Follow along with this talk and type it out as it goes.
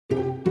Hi,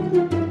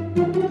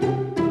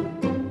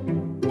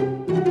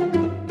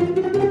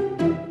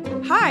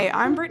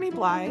 I'm Brittany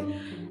Bly.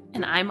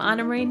 And I'm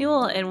Anna Marie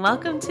Newell, and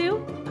welcome to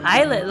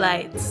Pilot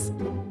Lights,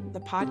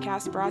 the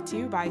podcast brought to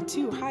you by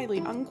two highly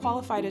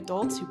unqualified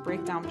adults who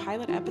break down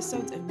pilot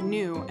episodes of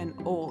new and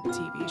old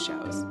TV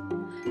shows.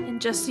 And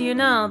just so you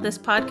know, this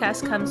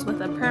podcast comes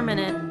with a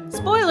permanent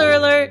spoiler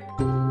alert.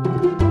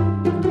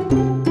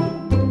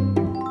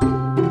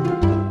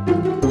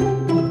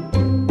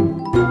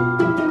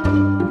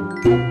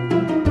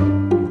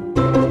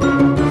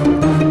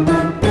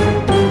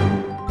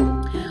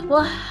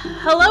 Well,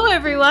 hello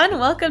everyone.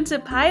 Welcome to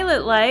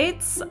Pilot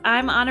Lights.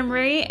 I'm Anna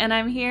Marie, and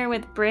I'm here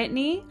with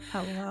Brittany.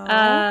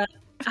 Hello.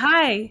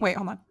 Hi. Wait,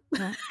 hold on.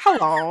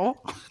 Hello.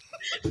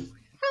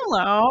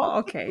 Hello.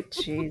 Okay,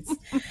 jeez.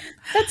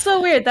 That's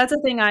so weird. That's a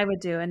thing I would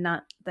do and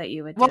not that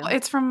you would do. Well,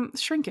 it's from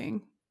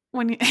Shrinking.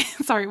 When you,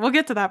 sorry, we'll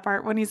get to that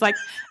part when she's like,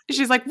 what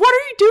are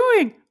you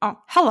doing? Oh,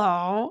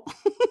 hello.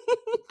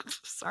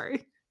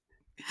 Sorry.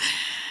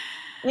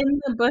 In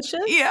the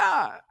bushes?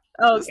 Yeah.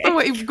 Okay. So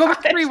go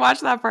back and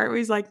rewatch that part where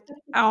he's like,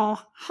 oh,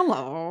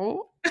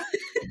 hello.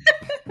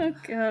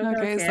 Okay,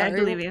 I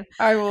believe you.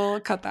 I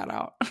will cut that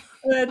out.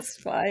 That's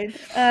fine.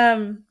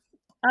 All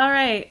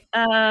right.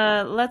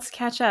 Let's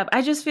catch up.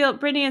 I just feel,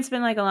 Brittany, it's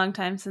been like a long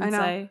time since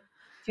I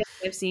feel like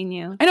I've seen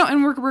you. I know,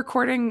 and we're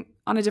recording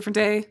on a different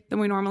day than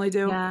we normally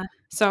do. Yeah.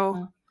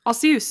 So I'll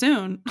see you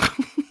soon.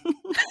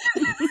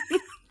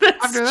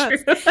 That's true.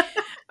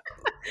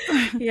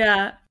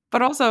 Yeah.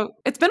 But also,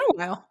 it's been a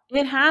while.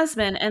 It has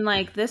been. And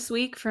like this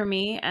week for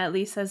me, at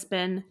least, has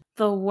been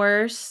the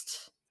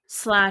worst /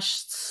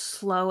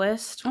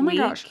 slowest oh my week.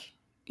 Gosh.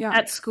 Yeah.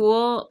 At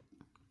school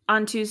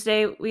on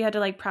Tuesday, we had to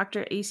like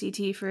proctor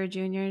ACT for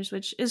juniors,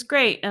 which is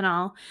great and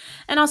all.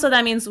 And also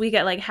that means we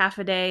get like half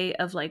a day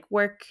of like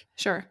work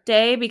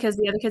day because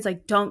the other kids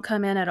like don't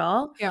come in at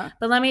all. Yeah.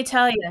 But let me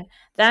tell you,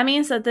 that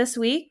means that this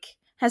week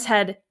has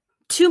had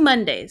 2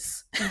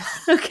 Mondays.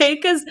 Okay.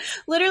 Because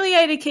literally I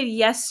had a kid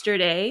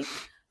yesterday,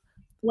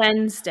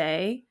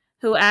 Wednesday,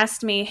 who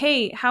asked me,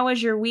 hey, how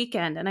was your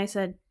weekend? And I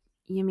said,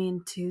 you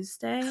mean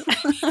Tuesday?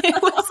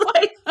 It was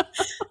like,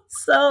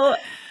 so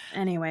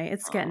anyway,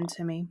 it's getting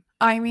to me.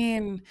 I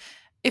mean,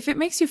 if it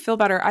makes you feel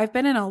better, I've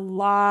been in a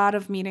lot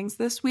of meetings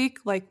this week,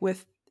 like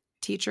with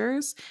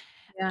teachers.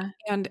 Yeah.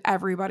 And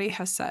everybody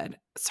has said,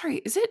 sorry,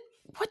 is it,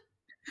 what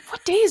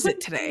day is it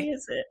today?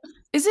 Is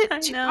it?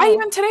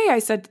 Even today I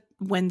said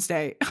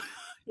Wednesday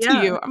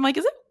to you. I'm like,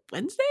 is it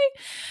Wednesday?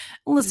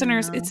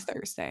 Listeners, it's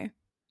Thursday.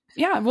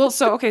 Yeah. Well,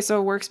 so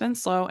work's been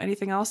slow.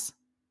 Anything else?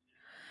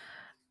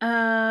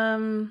 I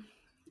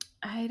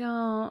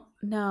don't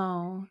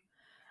know.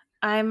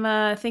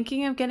 I'm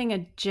thinking of getting a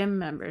gym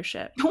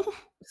membership.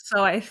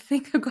 So I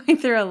think I'm going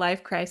through a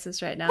life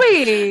crisis right now.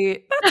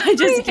 Wait, I'm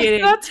just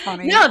kidding. That's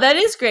funny. No, that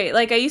is great.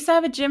 Like I used to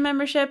have a gym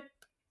membership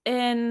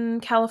in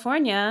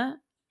California,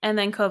 and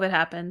then COVID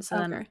happened. So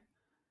then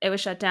it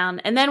was shut down.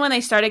 And then when they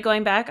started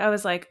going back, I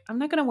was like, I'm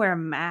not going to wear a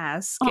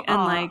mask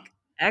and like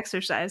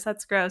exercise.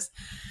 That's gross.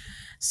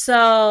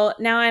 So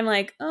now I'm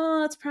like,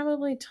 oh, it's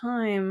probably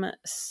time.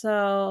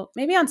 So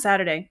maybe on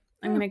Saturday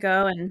I'm going to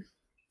go and,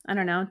 I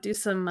don't know, do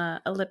some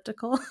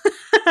elliptical.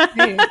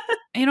 Hey,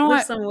 you know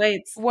what? Some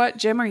weights. What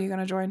gym are you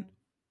going to join?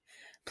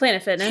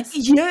 Planet Fitness.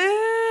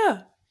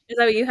 Yeah. Is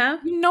that what you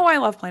have? You know I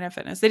love Planet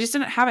Fitness. They just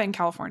didn't have it in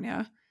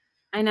California.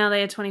 I know. They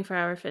had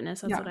 24-hour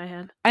fitness. That's what I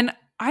had. And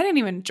I didn't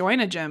even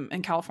join a gym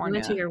in California.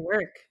 You went to your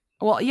work.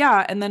 Well,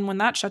 yeah. And then when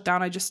that shut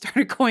down, I just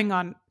started going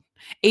on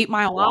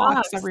 8-mile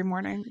walks every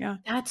morning. Yeah.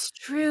 That's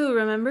true.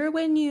 Remember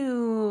when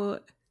you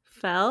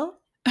fell?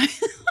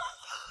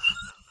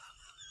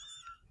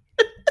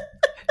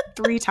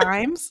 3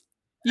 times?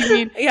 You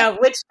mean? Yeah,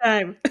 which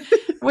time?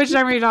 Which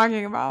time are you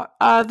talking about?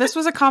 This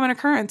was a common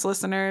occurrence,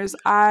 listeners.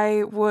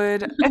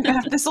 And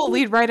this will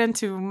lead right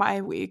into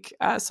my week.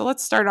 So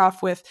let's start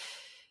off with,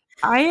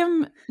 I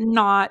am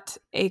not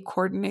a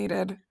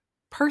coordinated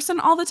person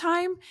all the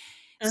time.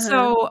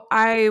 So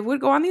I would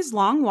go on these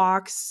long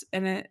walks,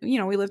 and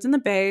we lived in the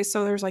Bay,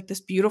 so there's like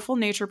this beautiful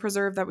nature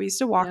preserve that we used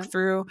to walk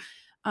through.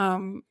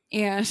 And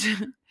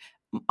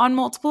on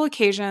multiple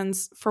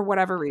occasions, for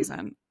whatever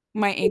reason,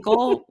 my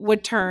ankle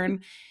would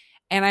turn,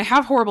 and I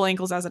have horrible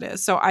ankles as it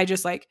is. So I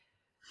just like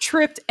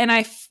tripped, and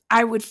I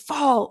would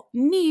fall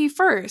knee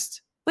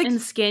first, like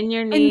and skin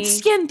your knee, and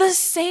skin the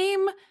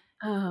same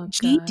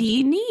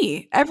GD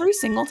knee every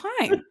single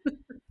time.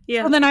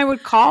 Yeah. So then I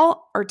would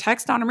call or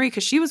text Anna Marie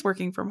because she was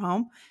working from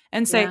home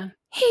and say,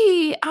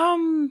 hey,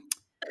 well,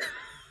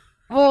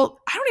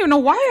 I don't even know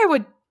why I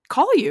would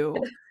call you.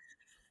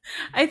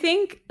 I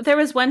think there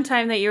was one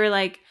time that you were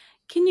like,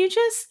 can you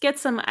just get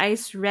some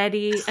ice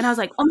ready? And I was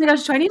like, oh my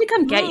gosh, do I need to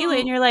come get you?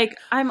 And you're like,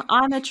 I'm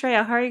on the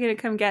trail. How are you going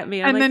to come get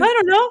me? I'm like, I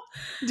don't know.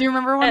 Do you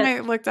remember when I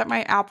looked at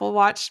my Apple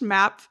Watch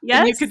map? Yes.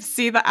 And you could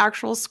see the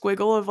actual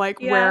squiggle of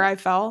like where I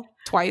fell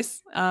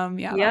twice. That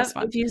was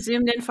fun. If you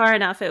zoomed in far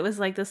enough, it was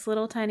like this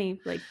little tiny,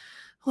 like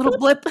little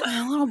blip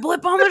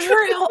on the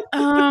trail.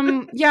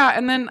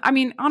 And then, I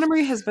mean, Anna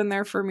Marie has been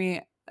there for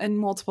me in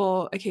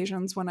multiple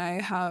occasions when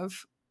I have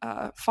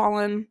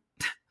fallen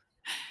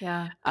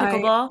Yeah.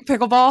 Pickleball?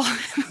 Pickleball.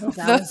 Oh,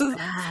 that was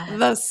bad.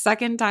 The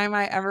second time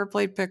I ever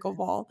played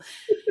pickleball,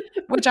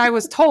 which I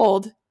was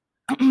told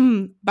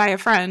by a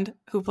friend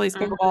who plays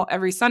pickleball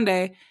every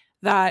Sunday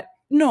that,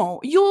 no,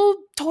 you'll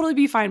totally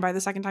be fine by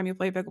the second time you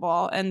play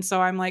pickleball. And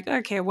so I'm like,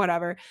 okay,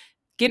 whatever.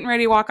 Getting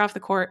ready to walk off the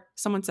court.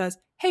 Someone says,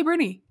 hey,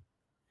 Brittany,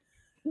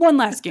 one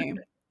last game.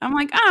 I'm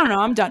like, I don't know.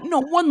 I'm done. No,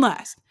 one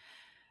last.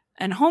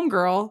 And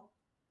homegirl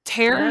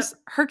tears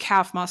her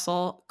calf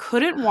muscle,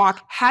 couldn't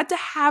walk, had to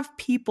have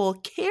people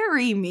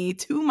carry me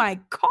to my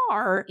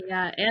car.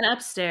 Yeah, and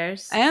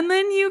upstairs. And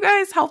then you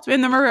guys helped me.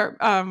 And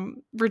then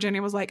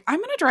Virginia was like, I'm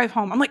going to drive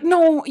home. I'm like,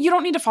 no, you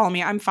don't need to follow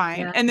me. I'm fine.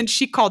 Yeah. And then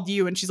she called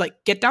you and she's like,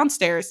 get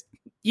downstairs.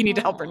 You need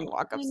to help Brittany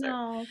walk upstairs.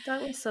 No,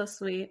 that was so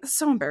sweet. It's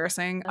so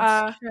embarrassing.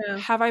 That's true.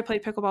 Have I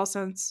played pickleball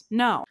since?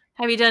 No.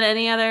 Have you done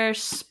any other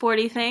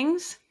sporty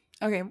things?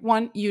 Okay,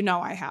 one,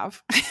 I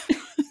have.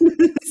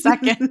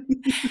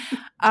 Second,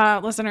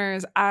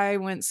 listeners, I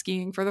went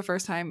skiing for the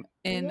first time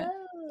in,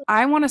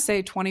 I want to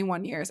say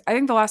 21 years. I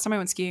think the last time I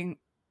went skiing,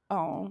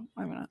 I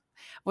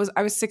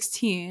was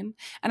 16,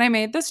 and I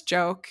made this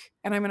joke,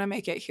 and I'm going to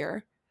make it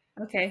here.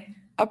 Okay.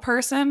 A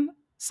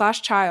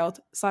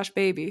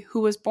person/child/baby who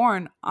was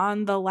born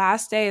on the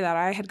last day that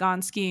I had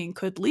gone skiing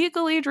could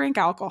legally drink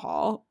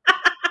alcohol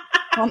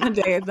on the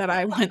day that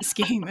I went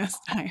skiing this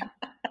time.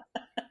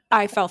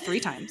 I fell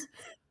 3 times.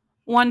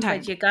 One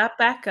time. But you got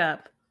back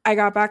up. I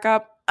got back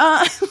up.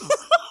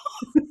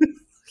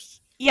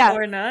 Yeah.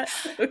 Or not.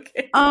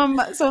 Okay.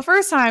 So the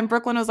first time,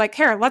 Brooklyn was like,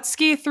 here, let's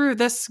ski through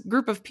this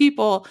group of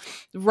people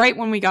right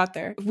when we got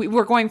there. We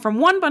were going from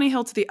one bunny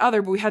hill to the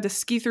other, but we had to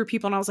ski through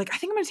people. And I was like, I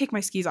think I'm going to take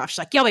my skis off. She's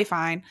like, you'll be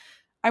fine.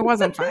 I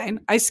wasn't fine.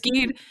 I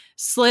skied,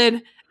 slid,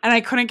 and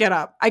I couldn't get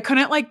up. I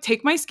couldn't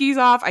take my skis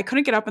off. I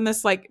couldn't get up in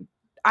this,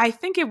 I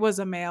think it was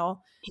a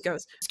male. He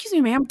goes, excuse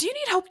me, ma'am, do you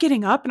need help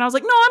getting up? And I was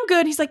like, no, I'm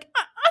good. He's like,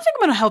 I think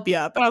I'm going to help you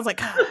up. And I was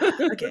like,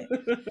 okay.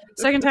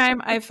 Second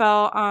time I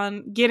fell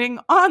on getting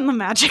on the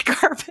magic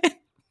carpet.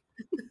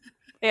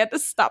 They had to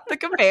stop the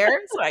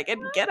conveyor so I could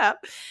get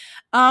up.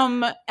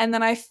 And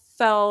then I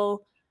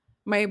fell.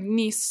 My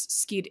niece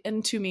skied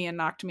into me and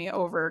knocked me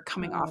over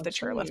coming off the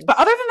chairlift. But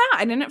other than that,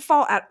 I didn't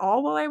fall at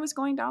all while I was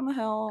going down the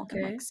hill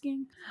and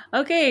skiing.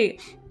 Okay.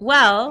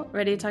 Well,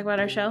 ready to talk about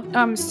our show?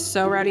 I'm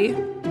so ready.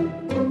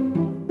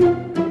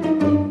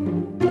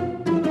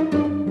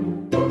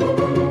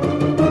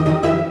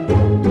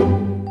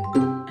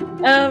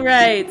 All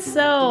right.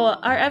 So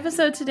our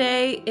episode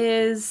today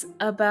is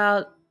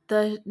about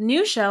the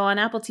new show on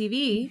Apple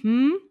TV.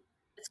 Mm-hmm.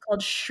 It's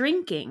called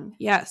Shrinking.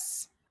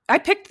 Yes. I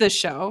picked this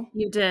show.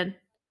 You did.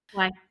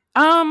 Why?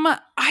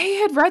 I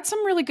had read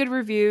some really good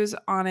reviews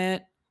on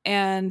it,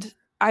 and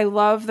I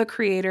love the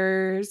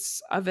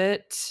creators of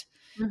it.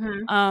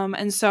 Mm-hmm.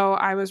 And so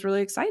I was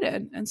really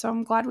excited. And so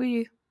I'm glad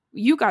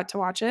you got to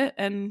watch it,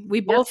 and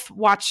we both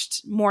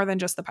watched more than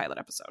just the pilot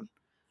episode.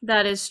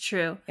 That is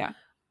true. Yeah.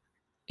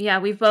 Yeah,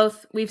 we've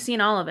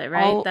seen all of it,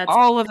 right? That's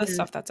all of the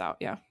stuff that's out,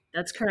 yeah.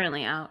 That's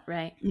currently out,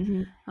 right?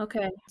 Mm-hmm.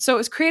 Okay. So it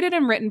was created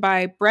and written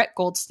by Brett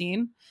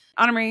Goldstein.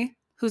 Anna Marie,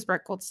 who's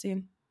Brett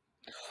Goldstein?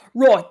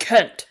 Roy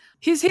Kent.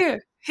 He's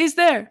here. He's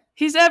there.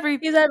 He's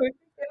everywhere.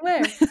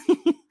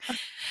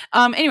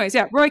 Anyways,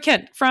 yeah, Roy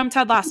Kent from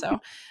Ted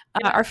Lasso,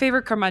 our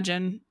favorite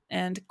curmudgeon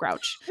and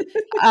grouch.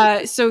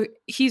 So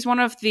he's one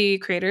of the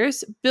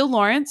creators. Bill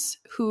Lawrence,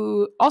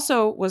 who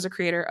also was a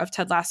creator of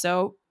Ted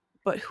Lasso,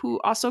 but who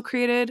also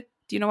created,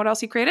 do you know what else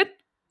he created?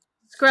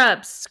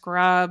 Scrubs.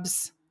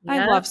 Yep.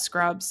 I love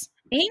Scrubs.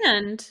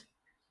 And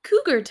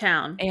Cougar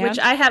Town, which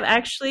I have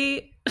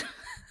actually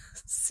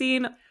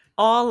seen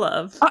all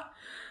of.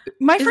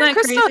 My friend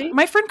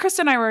Krista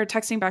and I were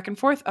texting back and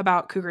forth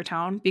about Cougar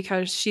Town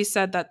because she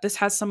said that this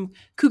has some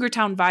Cougar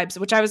Town vibes,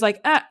 which I was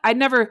like, I had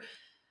never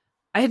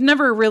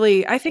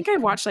really, I think I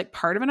watched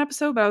part of an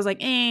episode, but I was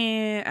like,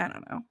 I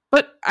don't know.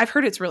 But I've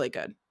heard it's really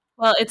good.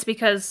 Well, it's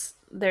because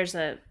there's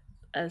a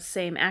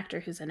same actor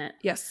who's in it.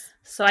 Yes.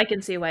 So I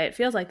can see why it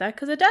feels like that,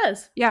 because it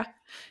does. Yeah.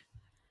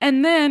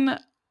 And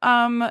then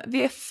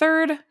the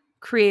third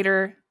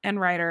creator and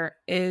writer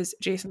is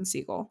Jason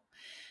Segel.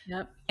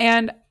 Yep.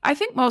 And I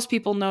think most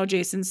people know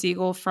Jason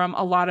Segel from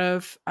a lot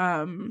of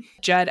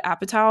Judd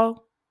Apatow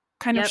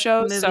kind of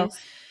shows. Movies. So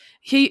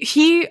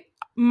he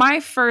my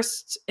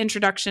first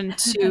introduction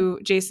to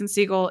Jason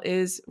Segel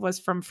was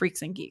from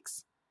Freaks and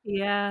Geeks.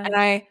 Yeah. And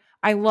I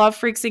love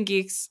Freaks and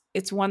Geeks.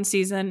 It's one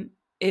season.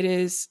 It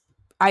is,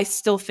 I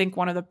still think,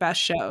 one of the best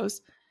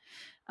shows.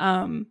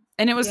 And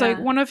it was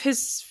one of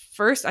his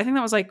first, I think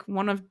that was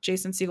one of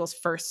Jason Segel's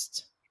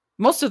first.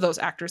 Most of those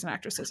actors and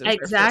actresses.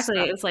 Exactly.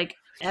 It was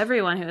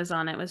everyone who was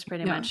on it was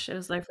pretty much, it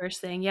was their first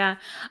thing. Yeah.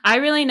 I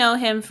really know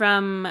him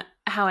from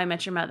How I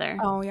Met Your Mother.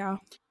 Oh, yeah.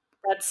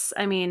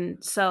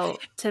 So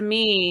to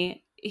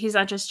me, he's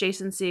not just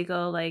Jason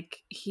Segel.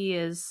 He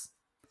is.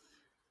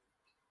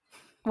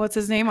 What's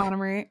his name, Anna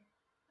Marie?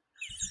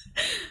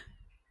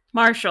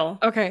 Marshall.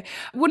 Okay.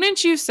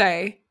 Wouldn't you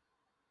say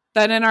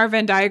that in our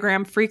Venn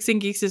diagram, Freaks and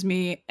Geeks is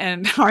me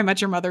and How I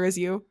Met Your Mother is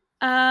you?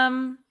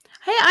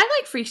 Hey, I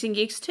like Freaks and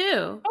Geeks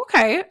too.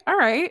 Okay. All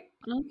right.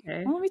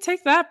 Okay. Well, let me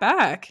take that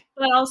back.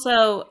 But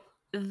also,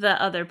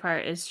 the other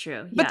part is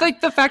true. But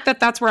like the fact that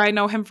that's where I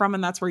know him from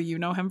and that's where you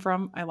know him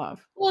from, I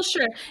love. Well,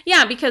 sure.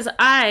 Yeah, because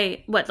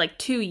I, like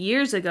 2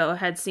 years ago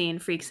had seen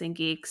Freaks and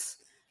Geeks.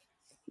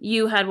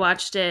 You had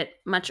watched it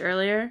much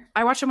earlier.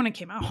 I watched it when it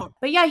came out.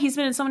 But yeah, he's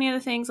been in so many other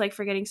things, like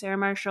Forgetting Sarah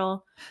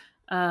Marshall.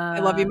 I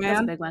Love You, Man.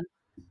 That's a big one.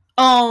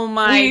 Oh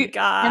my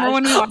god! Remember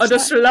when we watched the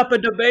slap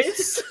of the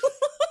bass?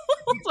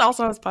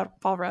 Also has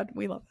Paul Rudd.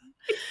 We love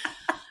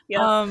that.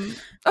 Yeah.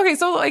 Okay,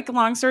 so like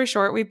long story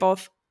short, we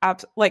both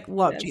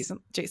love Jason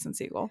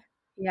Segel.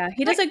 Yeah,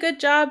 he does a good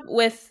job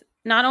with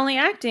not only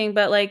acting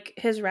but like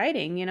his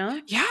writing. You know.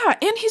 Yeah,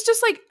 and he's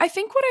just like, I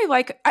think what I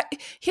like.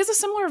 He has a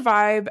similar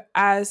vibe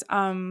as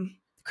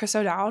Chris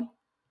O'Dowd.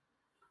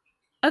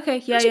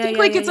 Okay. Yeah.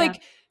 It's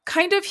like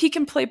kind of he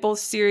can play both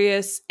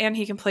serious and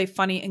he can play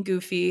funny and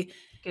goofy.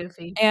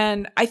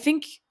 And I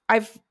think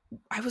I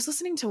was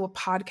listening to a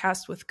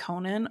podcast with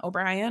Conan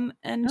O'Brien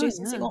and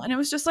Jason Segel, and it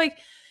was just like,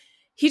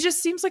 he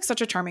just seems like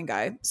such a charming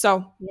guy.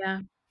 So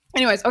yeah.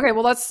 Anyways, okay,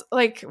 well that's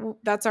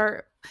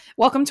our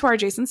welcome to our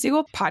Jason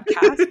Segel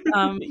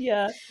podcast.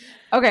 Yeah.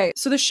 Okay,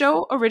 so the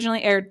show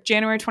originally aired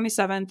January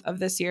 27th of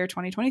this year,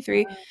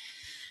 2023.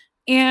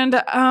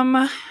 And I'm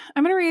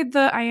going to read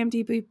the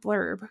IMDb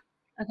blurb.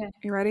 Okay.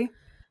 You ready?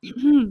 Let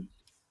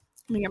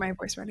me get my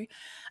voice ready.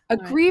 A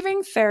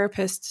grieving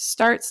therapist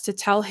starts to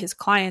tell his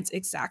clients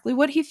exactly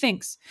what he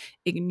thinks.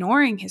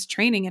 Ignoring his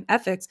training and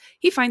ethics,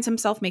 he finds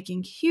himself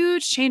making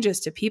huge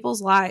changes to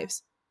people's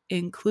lives,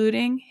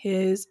 including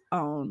his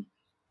own.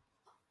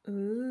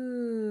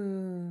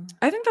 Ooh.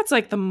 I think that's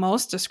like the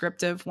most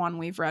descriptive one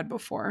we've read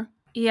before.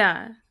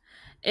 Yeah.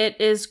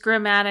 It is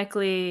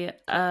grammatically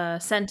a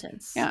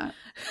sentence. Yeah.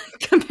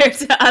 Compared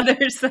to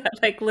others that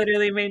like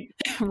literally made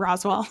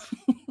Roswell.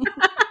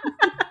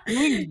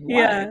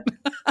 Yeah.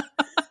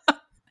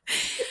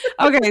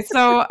 Okay,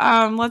 so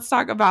let's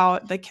talk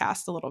about the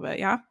cast a little bit,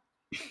 yeah?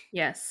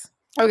 Yes.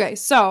 Okay,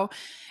 so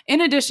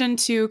in addition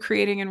to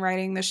creating and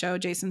writing the show,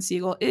 Jason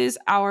Segel is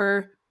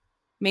our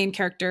main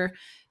character.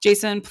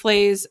 Jason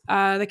plays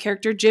the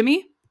character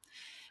Jimmy,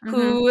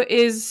 who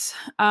is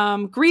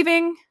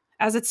grieving,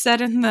 as it's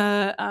said in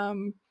the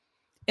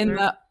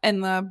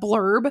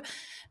blurb.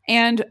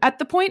 And at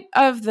the point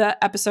of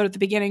the episode at the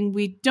beginning,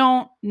 we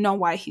don't know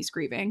why he's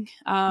grieving.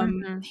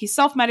 He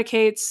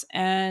self-medicates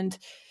and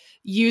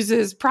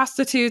uses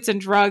prostitutes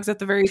and drugs at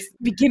the very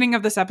beginning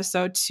of this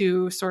episode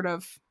to sort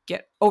of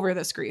get over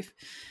this grief.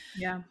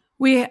 Yeah.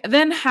 We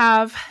then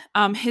have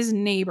his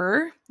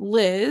neighbor,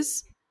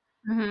 Liz,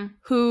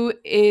 who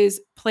is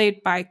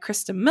played by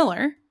Krista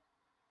Miller.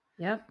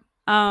 Yep.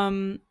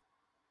 Do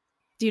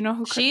you know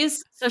who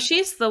she's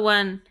the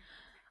one?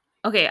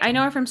 Okay, I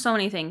know her from so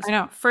many things. I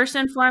know. First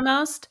and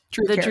foremost,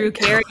 Drew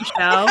Carey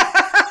show.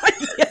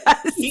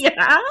 Yes.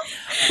 Yeah.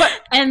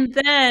 And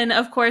then,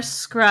 of course,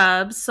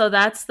 Scrubs. So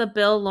that's the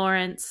Bill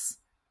Lawrence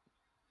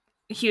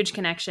huge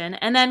connection.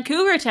 And then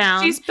Cougar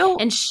Town. She's Bill.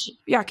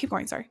 Yeah, keep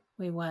going. Sorry.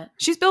 Wait, what?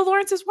 She's Bill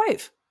Lawrence's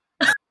wife.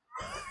 I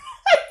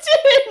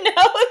didn't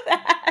know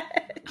that.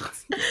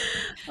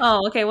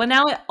 Oh, okay. Well,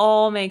 now it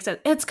all makes sense.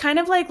 It's kind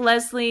of like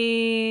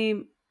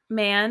Leslie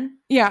Mann.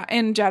 Yeah,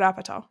 and Judd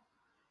Apatow.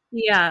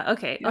 Yeah.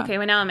 Okay. Yeah. Okay.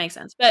 Well, now it makes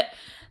sense. But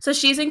so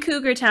she's in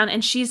Cougar Town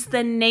and she's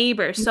the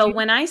neighbor. So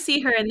when I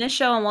see her in this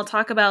show, and we'll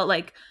talk about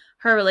like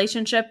her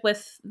relationship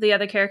with the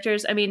other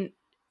characters, I mean,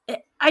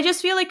 I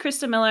just feel like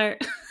Krista Miller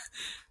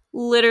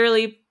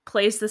literally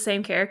plays the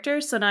same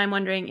character. So now I'm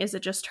wondering, is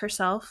it just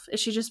herself?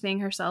 Is she just being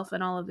herself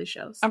in all of these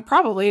shows?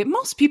 Probably.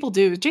 Most people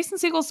do. Jason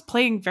Segel's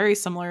playing very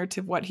similar to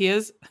what he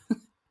is.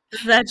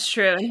 That's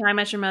true. And How I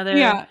Met Your Mother.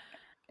 Yeah.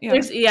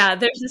 Yeah.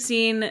 There's a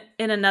scene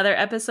in another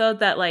episode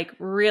that like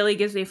really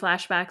gives me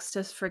flashbacks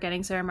to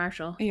Forgetting Sarah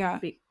Marshall. Yeah.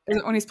 Is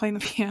it when he's playing the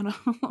piano?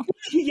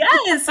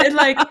 Yes. And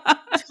like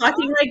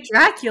talking like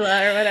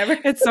Dracula or whatever.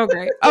 It's so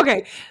great.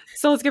 Okay.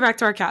 So let's get back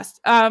to our cast.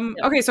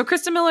 Okay. So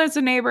Krista Miller is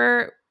a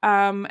neighbor.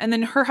 And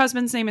then her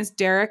husband's name is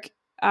Derek.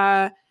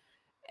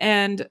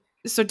 And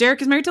so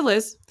Derek is married to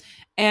Liz.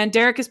 And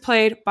Derek is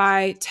played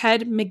by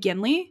Ted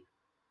McGinley.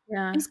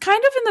 Yeah. He's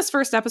kind of in this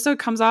first episode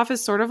comes off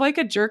as sort of like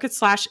a jerk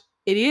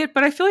 / idiot,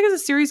 but I feel like as the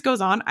series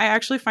goes on, I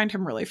actually find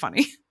him really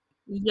funny.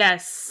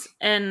 Yes.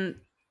 And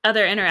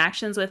other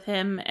interactions with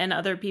him and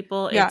other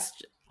people, yeah. It's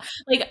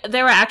like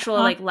there were actual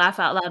like laugh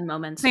out loud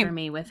moments for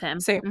me with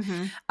him.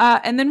 Same.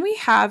 And then we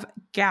have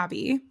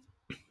Gabby,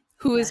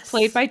 who is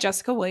played by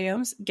Jessica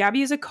Williams.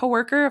 Gabby is a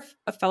coworker,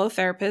 a fellow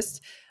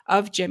therapist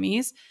of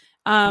Jimmy's.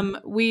 I'll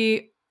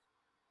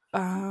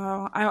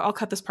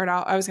cut this part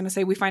out. I was going to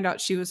say we find out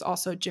she was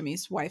also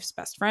Jimmy's wife's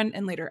best friend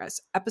in later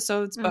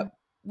episodes, but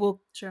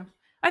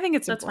I think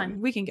it's that's important.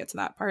 Fine. We can get to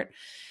that part.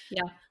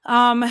 Yeah.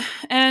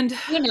 And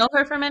you know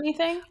her from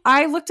anything?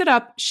 I looked it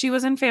up. She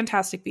was in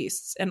Fantastic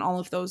Beasts and all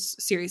of those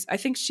series. I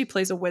think she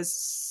plays a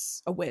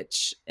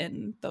witch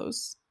in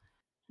those.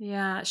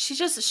 Yeah,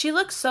 she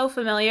looks so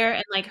familiar,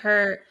 and like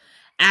her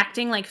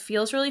acting like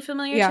feels really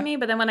familiar to me.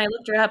 But then when I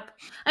looked her up,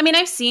 I mean,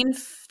 I've seen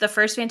the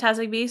first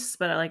Fantastic Beasts,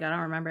 but like I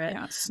don't remember it.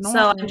 Yeah,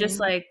 so I'm just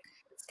like,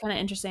 it's kind of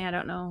interesting. I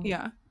don't know.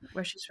 Yeah.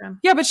 where she's from.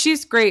 Yeah, but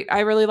she's great.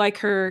 I really like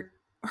her.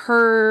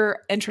 Her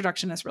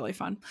introduction is really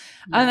fun.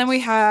 Yes. And then we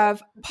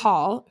have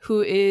Paul,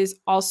 who is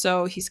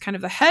also, he's kind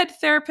of the head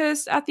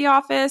therapist at the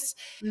office.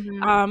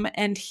 Mm-hmm.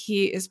 And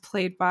he is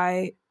played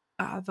by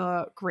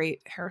the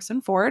great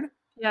Harrison Ford.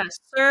 Yes,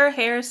 Sir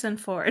Harrison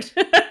Ford.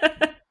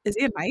 Is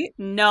he a knight?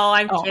 No,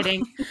 I'm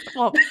kidding.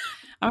 Well,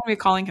 I'm going to be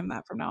calling him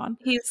that from now on.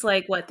 He's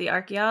like, what, the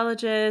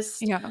archaeologist?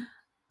 Yeah.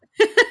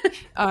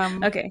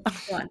 Okay,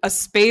 go on. A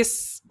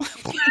space...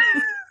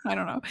 I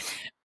don't know.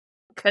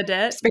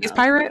 Cadet? Space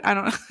pirate? I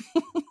don't know.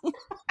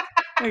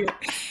 Okay.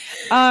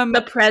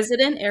 The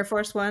president, Air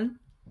Force One.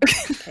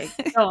 Okay,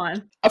 go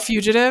on. A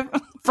fugitive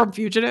from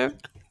Fugitive.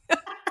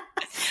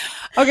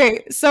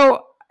 Okay,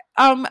 so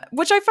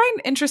which I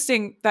find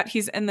interesting that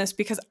he's in this,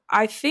 because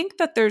I think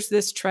that there's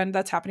this trend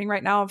that's happening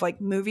right now of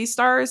like movie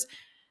stars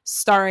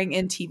starring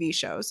in TV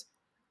shows.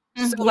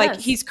 So like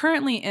he's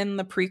currently in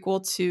the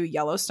prequel to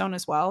Yellowstone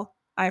as well.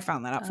 I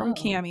found that out from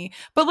Cammie.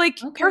 But like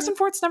Harrison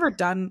Ford's never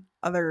done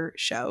other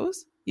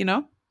shows, you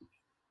know?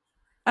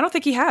 I don't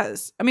think he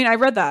has. I mean, I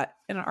read that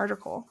in an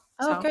article.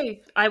 So.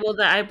 Okay. I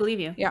believe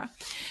you. Yeah.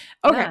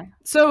 Okay. Yeah.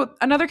 So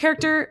another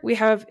character we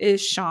have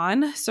is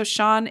Sean. So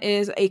Sean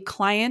is a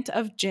client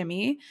of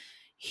Jimmy.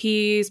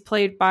 He's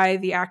played by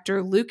the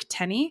actor Luke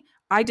Tenney.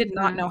 I did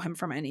not know him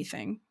from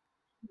anything.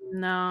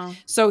 No.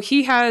 So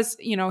he has,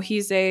 you know,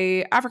 he's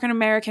a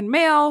African-American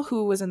male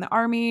who was in the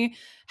army,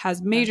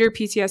 has major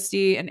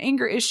PTSD and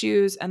anger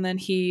issues. And then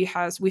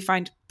we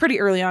find pretty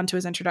early on to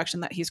his introduction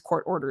that he's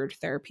court-ordered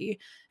therapy,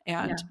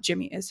 and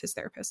Jimmy is his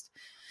therapist.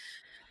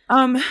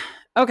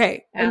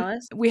 Okay.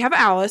 Alice. We have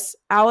Alice.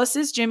 Alice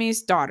is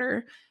Jimmy's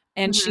daughter,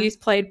 and she's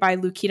played by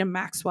Lukita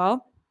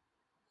Maxwell.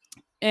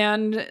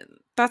 And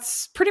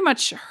that's pretty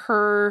much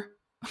her.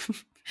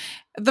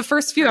 The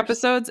first few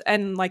episodes,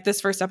 and like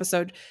this first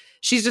episode,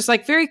 she's just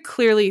like very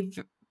clearly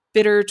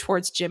bitter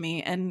towards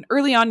Jimmy. And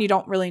early on, you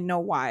don't really know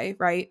why,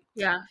 right?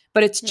 Yeah.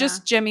 But it's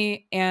just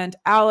Jimmy and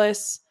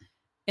Alice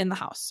in the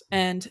house.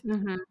 And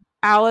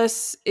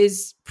Alice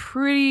is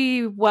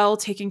pretty well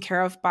taken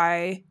care of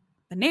by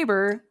the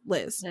neighbor,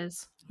 Liz,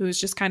 who's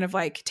just kind of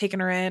like taking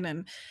her in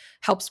and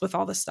helps with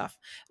all this stuff.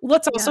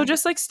 Let's also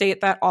just like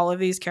state that all of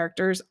these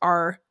characters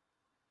are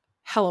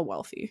hella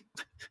wealthy.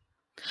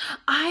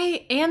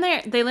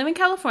 They live in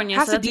California,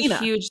 so that's a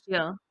huge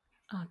deal.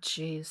 Oh,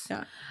 jeez.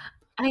 Yeah.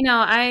 I know.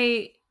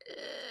 I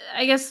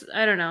guess,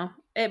 I don't know.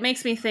 It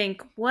makes me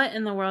think, what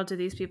in the world do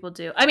these people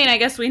do? I mean, I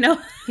guess we know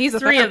he's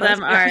three of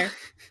them are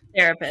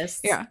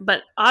therapists. Yeah.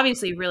 But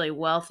obviously really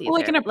wealthy. Well,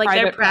 like in a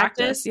private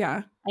practice.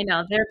 Yeah. I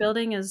know. Their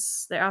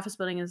office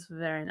building is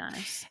very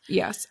nice.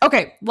 Yes.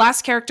 Okay.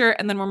 Last character,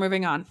 and then we're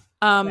moving on.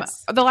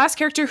 The last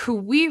character who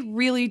we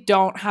really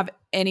don't have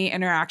any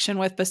interaction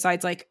with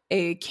besides like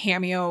a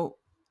cameo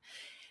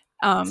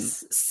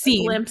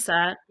scene glimpse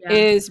at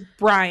is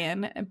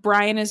Brian.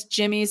 Brian is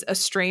Jimmy's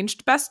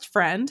estranged best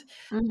friend,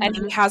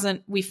 and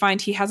we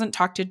find he hasn't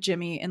talked to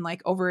Jimmy in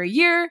like over a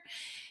year.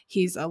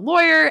 He's a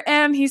lawyer,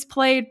 and he's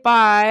played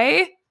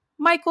by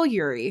Michael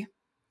Urie.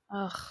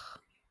 Ugh.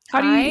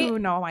 How do you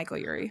know Michael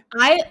Urie?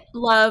 I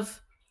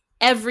love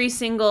every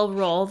single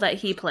role that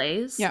he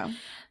plays. Yeah.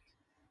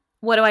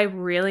 What do I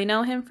really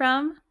know him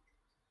from?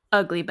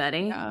 Ugly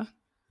Betty. Yeah.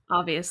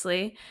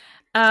 Obviously.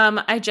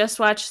 I just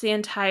watched the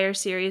entire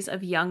series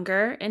of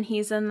Younger, and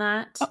he's in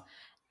that. Oh,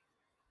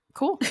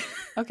 cool.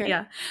 Okay.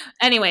 Yeah.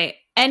 Anyway,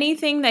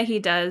 anything that he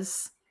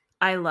does,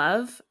 I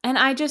love. And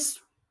I just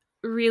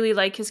really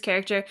like his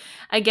character.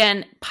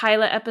 Again,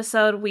 pilot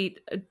episode,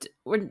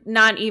 we're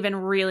not even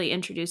really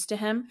introduced to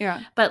him.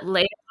 Yeah. But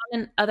later on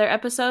in other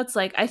episodes,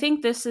 like, I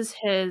think this is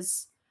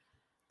his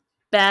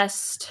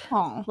best,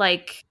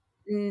 like,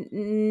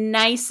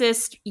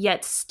 nicest,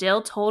 yet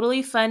still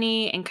totally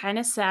funny and kind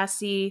of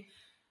sassy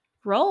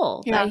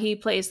role that he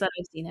plays that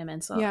I've seen him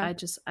in. So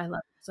I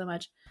love it so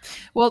much.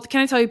 Well, can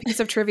I tell you a piece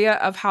of trivia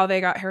of how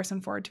they got Harrison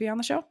Ford to be on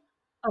the show?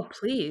 Oh,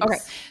 please. Okay.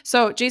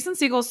 So Jason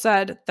Segel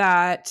said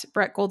that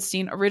Brett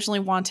Goldstein originally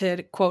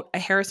wanted, quote, a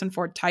Harrison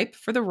Ford type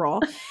for the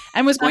role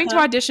and was going to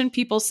audition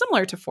people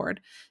similar to Ford.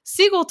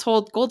 Segel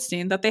told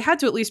Goldstein that they had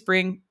to at least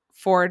bring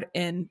Ford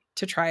in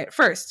to try it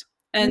first.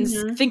 And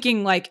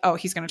thinking like, oh,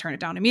 he's going to turn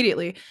it down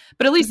immediately.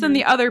 But at least then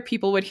the other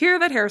people would hear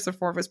that Harrison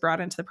Ford was brought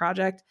into the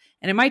project,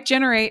 and it might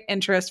generate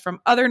interest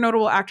from other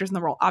notable actors in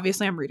the role.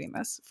 Obviously, I'm reading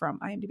this from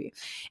IMDb.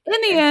 In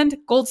the end,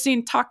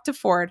 Goldstein talked to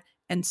Ford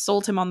and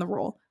sold him on the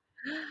role.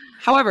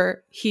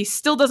 However, he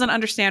still doesn't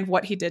understand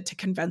what he did to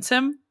convince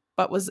him,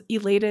 but was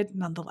elated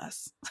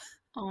nonetheless.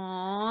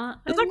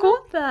 Aw, Isn't that cool?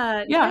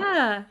 That.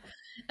 Yeah.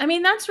 I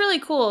mean, that's really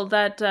cool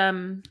that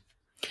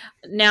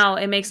now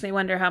it makes me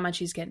wonder how much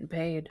he's getting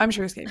paid. I'm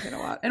sure he's getting paid a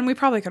lot. And we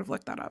probably could have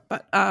looked that up,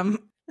 but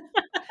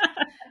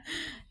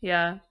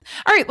yeah.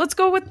 All right, let's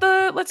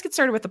get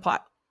started with the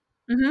plot.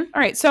 All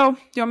right, so do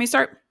you want me to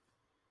start?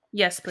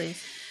 Yes,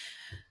 please.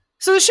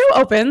 So the show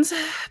opens,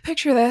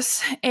 picture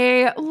this,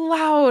 a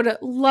loud,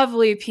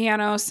 lovely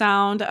piano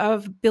sound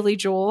of Billy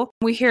Joel.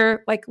 We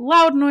hear like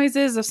loud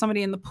noises of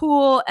somebody in the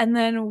pool, and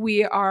then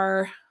we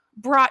are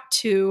brought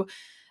to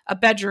a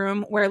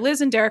bedroom where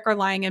Liz and Derek are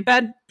lying in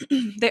bed.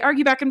 They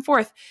argue back and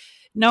forth.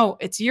 No,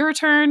 it's your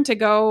turn to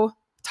go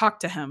talk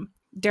to him.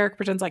 Derek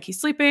pretends like he's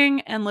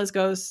sleeping, and Liz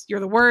goes, "You're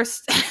the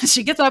worst."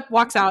 She gets up,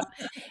 walks out,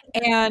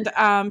 and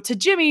to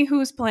Jimmy,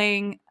 who's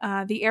playing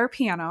the air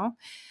piano,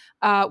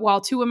 while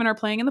two women are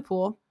playing in the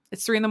pool.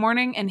 It's 3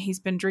 a.m, and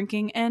he's been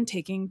drinking and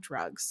taking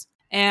drugs.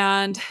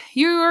 And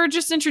you are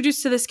just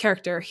introduced to this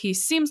character. He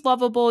seems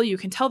lovable. You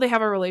can tell they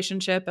have a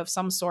relationship of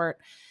some sort.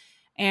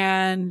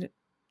 And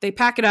they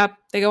pack it up.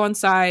 They go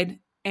inside.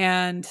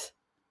 And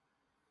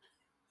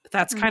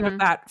that's kind of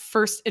that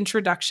first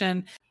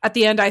introduction. At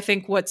the end, I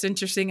think what's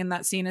interesting in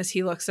that scene is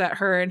he looks at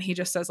her and he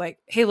just says like,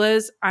 "Hey,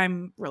 Liz,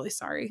 I'm really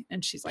sorry."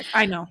 And she's like,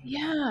 "I know."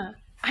 Yeah,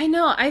 I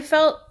know. I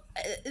felt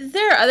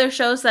there are other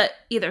shows that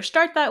either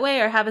start that way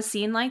or have a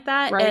scene like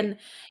that. Right. And,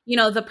 you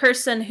know, the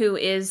person who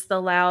is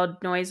the loud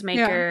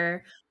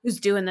noisemaker, who's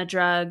doing the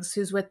drugs,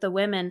 who's with the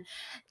women,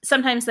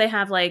 sometimes they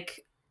have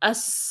like a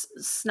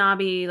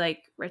snobby like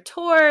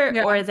retort,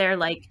 or they're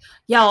like,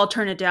 "Yeah, I'll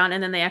turn it down."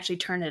 And then they actually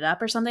turn it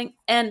up or something.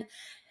 And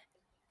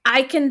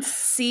I can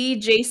see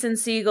Jason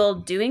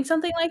Segel doing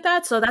something like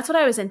that. So that's what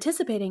I was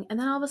anticipating. And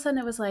then all of a sudden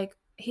it was like,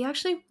 he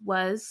actually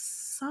was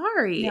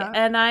sorry. Yeah.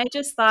 And I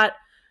just thought,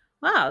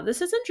 wow,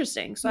 this is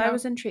interesting. So I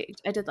was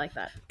intrigued. I did like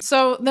that.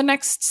 So the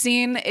next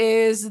scene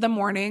is the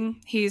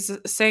morning. He's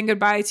saying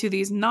goodbye to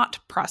these not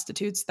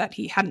prostitutes that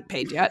he hadn't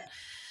paid yet,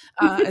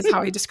 is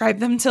how he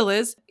described them to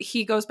Liz.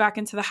 He goes back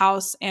into the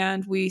house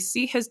and we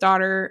see his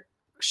daughter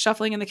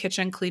shuffling in the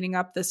kitchen, cleaning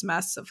up this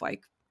mess of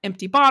like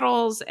empty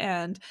bottles.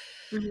 And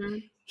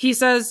he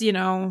says, you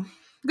know,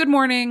 "Good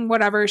morning,"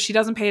 whatever. She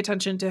doesn't pay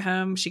attention to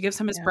him. She gives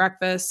him his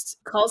breakfast.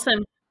 Calls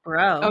him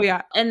bro. Oh,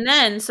 yeah. And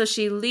then, so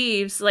she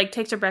leaves, like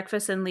takes her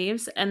breakfast and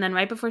leaves. And then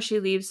right before she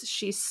leaves,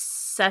 she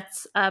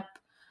sets up,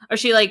 or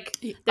she like,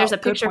 there's a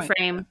picture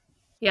frame.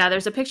 Yeah,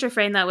 there's a picture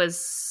frame that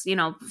was, you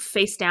know,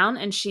 face down,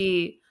 and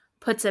she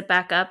puts it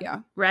back up. Yeah.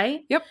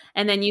 Right? Yep.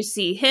 And then you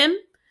see him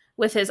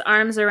with his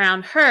arms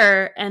around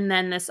her, and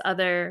then this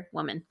other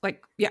woman.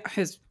 Like, yeah,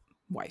 his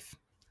wife.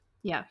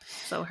 Yeah.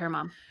 So her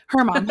mom.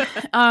 Her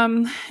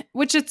mom.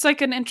 Which it's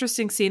like an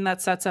interesting scene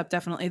that sets up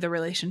definitely the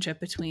relationship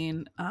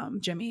between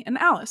Jimmy and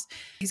Alice.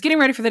 He's getting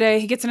ready for the day.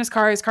 He gets in his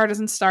car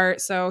doesn't start.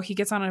 So he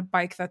gets on a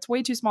bike that's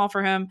way too small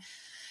for him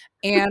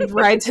and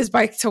rides his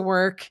bike to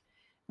work.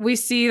 We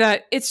see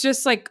that it's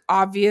just like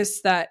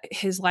obvious that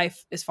his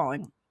life is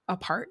falling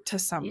apart to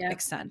some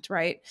extent,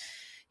 right?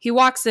 He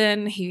walks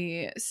in,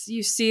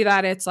 you see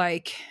that it's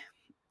like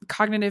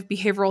cognitive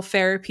behavioral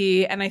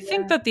therapy. And I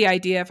think that the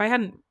idea, if I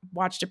hadn't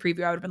watched a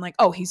preview, I would have been like,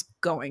 oh, he's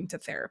going to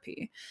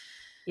therapy.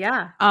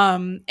 Yeah.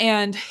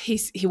 And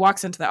he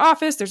walks into the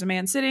office. There's a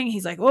man sitting.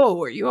 He's like,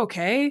 "Oh, are you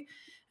okay?"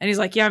 And he's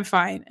like, "Yeah, I'm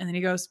fine." And then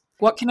he goes,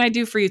 "What can I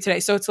do for you today?"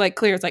 So it's like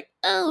clear. It's like,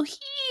 oh,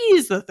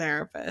 he's the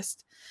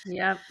therapist.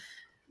 Yep.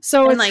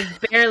 So and it's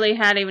like barely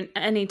had even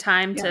any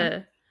time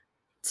to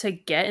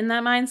get in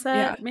that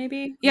mindset,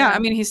 maybe. Yeah. I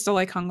mean, he's still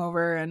like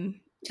hungover and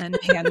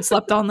he hadn't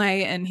slept all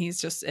night, and he's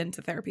just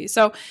into therapy.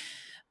 So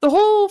the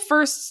whole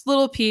first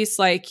little piece,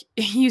 like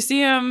you see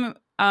him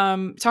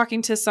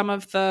talking to some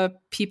of the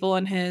people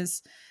in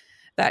his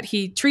that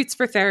he treats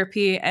for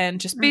therapy,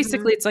 and just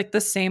basically it's like the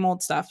same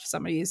old stuff.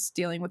 Somebody's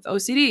dealing with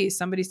OCD,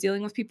 somebody's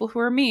dealing with people who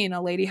are mean,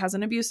 a lady has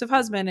an abusive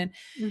husband, and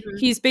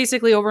he's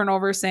basically over and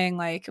over saying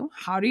like,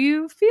 "How do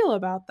you feel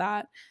about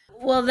that?"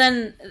 Well,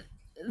 then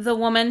the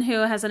woman who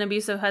has an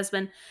abusive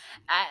husband,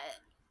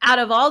 out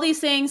of all these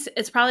things,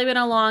 it's probably been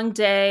a long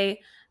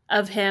day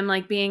of him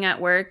like being at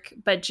work,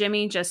 but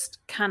Jimmy just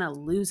kind of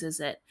loses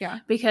it. Yeah.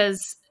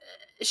 Because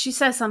she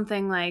says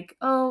something like,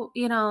 "Oh,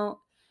 you know,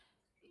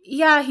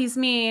 yeah, he's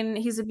mean,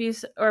 he's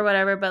abusive or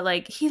whatever, but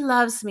like he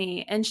loves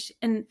me." And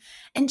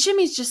and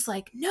Jimmy's just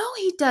like, "No,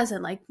 he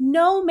doesn't. Like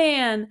no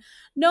man,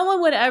 no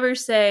one would ever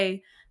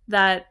say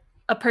that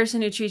a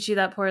person who treats you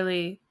that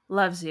poorly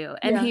loves you."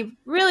 And he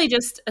really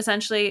just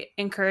essentially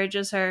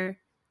encourages her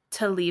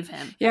to leave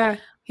him. Yeah.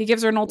 He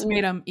gives her an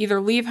ultimatum: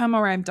 either leave him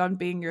or I'm done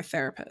being your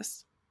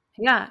therapist.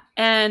 Yeah.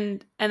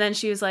 And then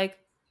she was like,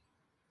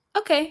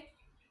 "Okay."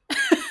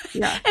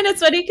 Yeah. And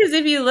it's funny because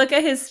if you look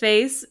at his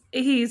face,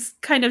 he's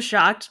kind of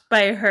shocked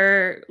by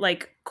her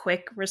like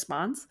quick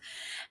response.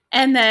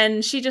 And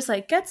then she just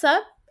like gets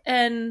up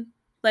and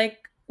like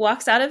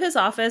walks out of his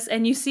office,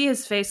 and you see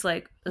his face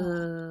like,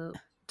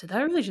 did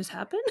that really just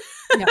happen?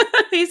 Yeah.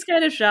 He's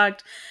kind of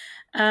shocked.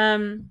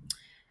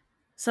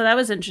 So that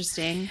was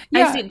interesting.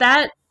 Yeah. I see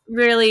that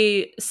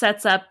really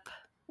sets up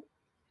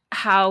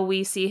how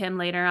we see him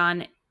later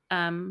on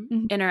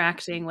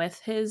interacting with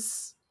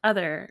his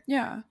other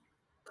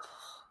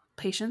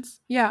patients.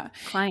 Yeah.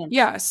 Clients.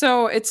 Yeah.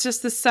 So it's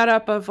just the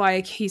setup of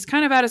like, he's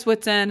kind of at his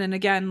wit's end. And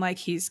again, like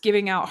he's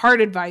giving out hard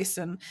advice.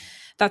 And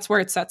that's where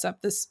it sets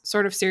up this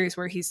sort of series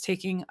where he's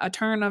taking a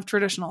turn of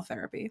traditional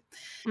therapy,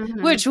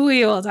 which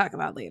we will talk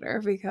about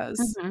later because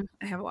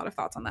I have a lot of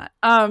thoughts on that.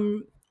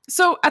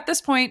 So at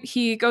this point,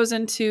 he goes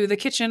into the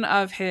kitchen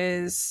of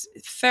his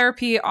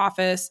therapy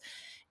office,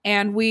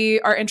 and we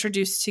are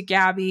introduced to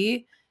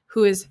Gabby,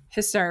 who is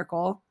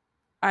hysterical.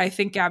 I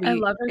think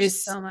Gabby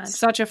is so much.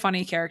 Such a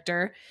funny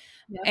character.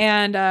 Yep.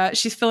 And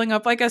she's filling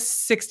up like a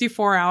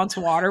 64-ounce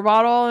water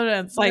bottle.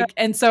 And it's like,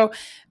 and so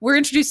we're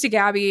introduced to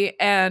Gabby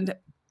and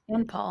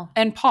Paul.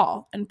 And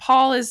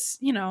Paul is,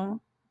 you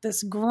know,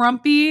 this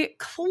grumpy,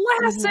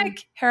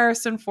 classic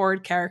Harrison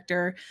Ford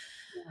character.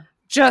 Yeah.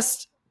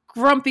 Just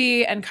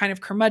grumpy and kind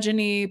of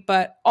curmudgeon-y,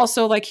 but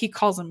also like he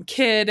calls him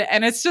kid.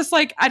 And it's just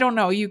like, I don't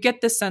know, you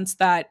get the sense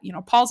that, you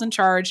know, Paul's in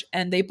charge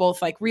and they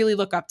both like really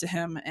look up to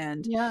him.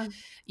 And,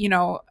 you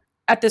know,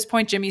 at this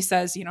point, Jimmy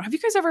says, you know, have you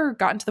guys ever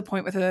gotten to the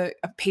point with a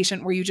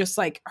patient where you just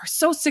like are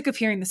so sick of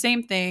hearing the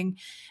same thing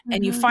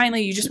and you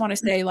finally, you just want to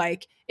say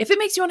like, if it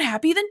makes you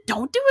unhappy, then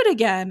don't do it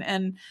again.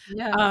 And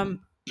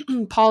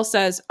Paul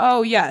says,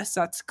 oh yes,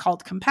 that's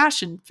called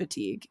compassion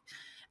fatigue.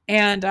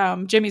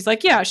 And Jimmy's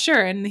like, yeah,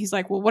 sure. And he's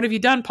like, well, what have you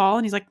done, Paul?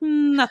 And he's like,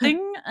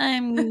 nothing.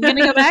 I'm going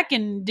to go back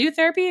and do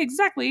therapy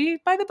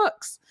exactly by the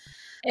books.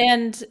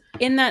 And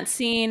in that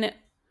scene,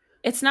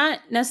 it's not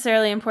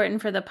necessarily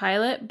important for the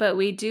pilot, but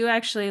we do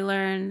actually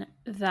learn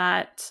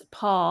that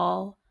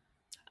Paul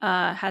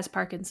has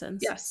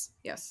Parkinson's.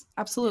 Yes,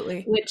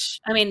 absolutely. Which,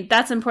 I mean,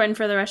 that's important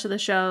for the rest of the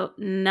show,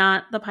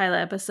 not the pilot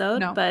episode.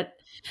 No.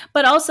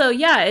 But also,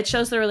 yeah, it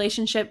shows the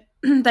relationship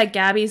that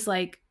Gabby's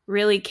like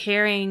really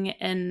caring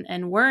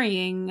and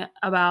worrying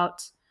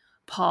about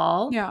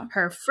Paul,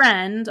 her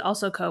friend,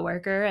 also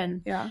coworker,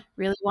 and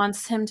really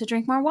wants him to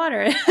drink more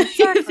water.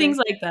 Exactly. Things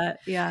like that.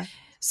 Yeah.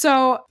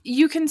 So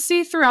you can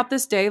see throughout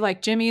this day,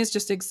 like Jimmy is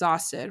just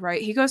exhausted, right?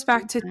 He goes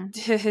back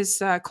to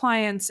his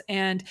clients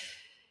and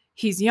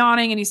he's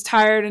yawning and he's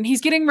tired and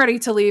he's getting ready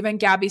to leave. And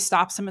Gabby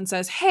stops him and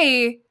says,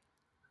 hey,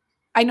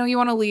 I know you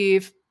want to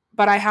leave,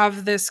 but I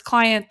have this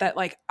client that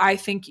like, I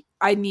think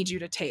I need you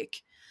to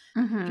take.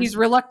 He's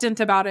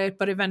reluctant about it,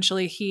 but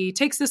eventually he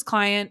takes this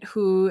client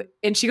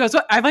and she goes,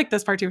 I like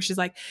this part too. She's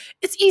like,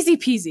 it's easy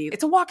peasy.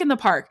 It's a walk in the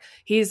park.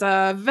 He's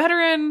a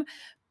veteran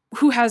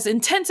who has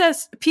intense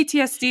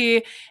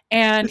PTSD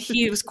and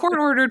he was court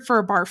ordered for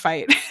a bar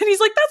fight. And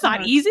he's like, that's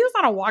not easy. It's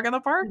not a walk in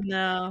the park.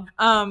 No.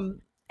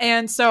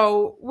 And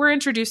so we're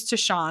introduced to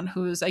Sean,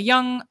 who's a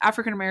young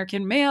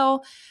African-American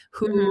male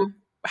who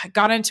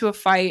got into a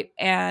fight,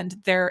 and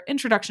their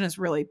introduction is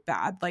really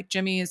bad. Like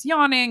Jimmy is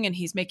yawning and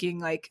he's making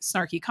like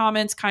snarky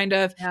comments kind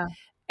of. Yeah.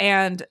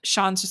 And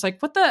Sean's just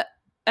like, what the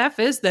F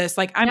is this?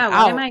 Like, I'm out.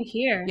 Why am I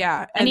here?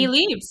 Yeah. And he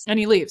leaves.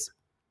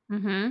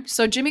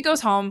 So Jimmy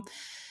goes home.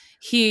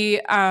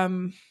 He,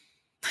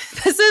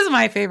 this is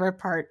my favorite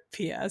part,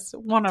 P.S.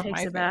 One of my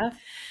favorite. Bath.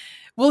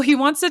 Well, he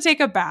wants to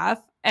take a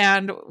bath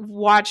and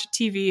watch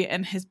TV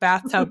in his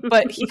bathtub,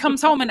 but he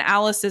comes home and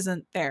Alice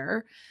isn't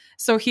there.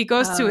 So he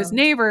goes to his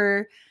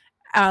neighbor,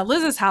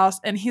 Liz's house,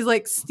 and he's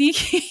like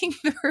sneaking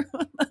through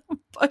the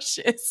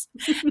bushes.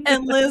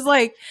 And Liz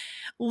like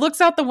looks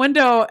out the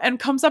window and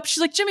comes up.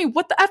 She's like, Jimmy,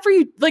 what the F are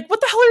you, like,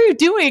 what the hell are you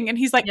doing? And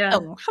he's like,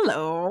 oh,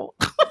 hello.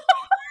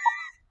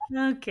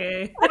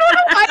 Okay. I don't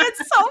know why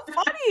it's so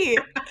funny.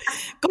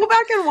 Go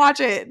back and watch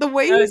it. The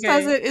way he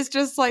says it is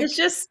just like, it's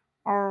just,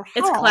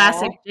 it's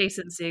classic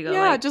Jason Segel.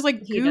 Yeah, like, just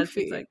like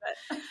goofy. Like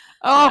that.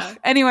 Oh,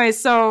 anyway,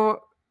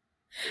 so.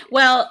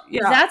 Well,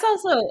 that's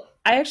also,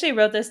 I actually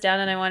wrote this down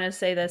and I want to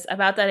say this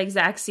about that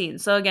exact scene.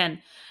 So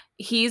again,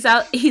 he's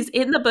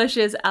in the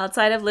bushes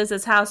outside of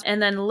Liz's house.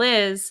 And then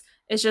Liz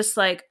is just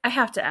like, I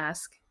have to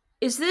ask,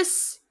 is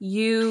this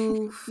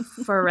you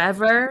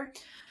forever?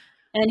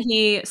 And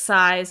he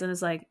sighs and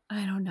is like,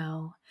 I don't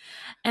know.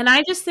 And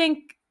I just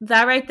think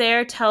that right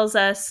there tells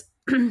us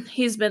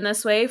he's been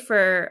this way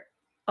for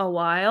a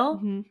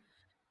while,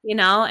 you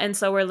know? And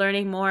so we're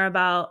learning more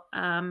about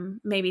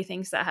maybe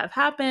things that have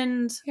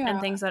happened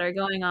and things that are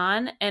going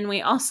on. And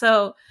we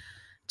also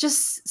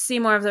just see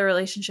more of the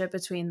relationship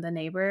between the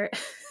neighbor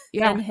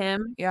and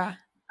him. Yeah.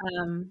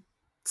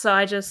 So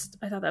I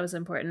thought that was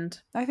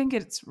important. I think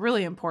it's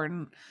really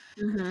important.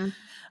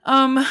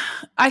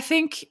 I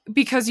think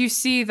because you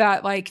see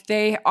that like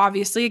they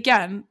obviously,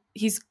 again,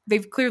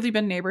 they've clearly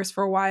been neighbors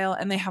for a while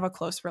and they have a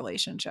close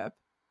relationship.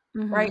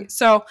 Right.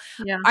 So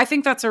I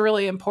think that's a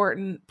really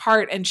important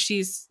part. And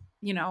she's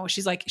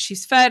like,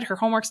 she's fed, her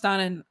homework's done,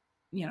 and,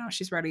 you know,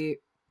 she's ready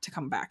to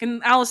come back.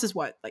 And Alice is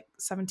what, like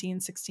 17,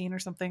 16 or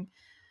something.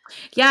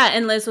 Yeah.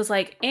 And Liz was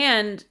like,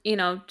 and, you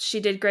know, she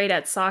did great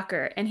at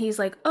soccer. And he's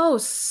like, oh,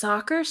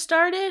 soccer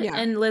started? Yeah.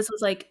 And Liz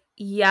was like,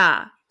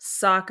 yeah,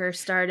 soccer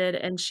started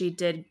and she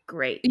did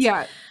great.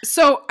 Yeah.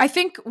 So I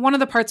think one of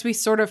the parts we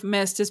sort of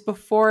missed is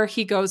before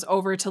he goes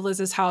over to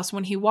Liz's house,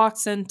 when he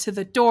walks into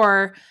the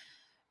door,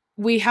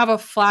 we have a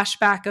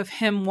flashback of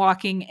him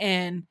walking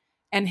in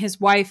and his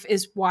wife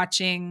is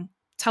watching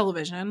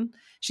television.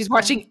 She's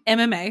watching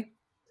MMA.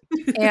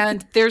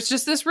 And there's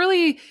just this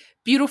really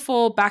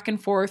beautiful back and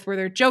forth where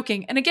they're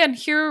joking. And again,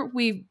 here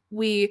we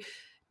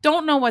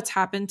don't know what's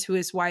happened to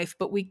his wife,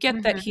 but we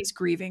get that he's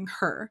grieving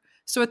her.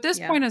 So at this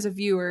point as a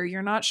viewer,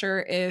 you're not sure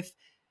if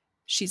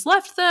she's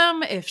left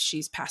them, if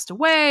she's passed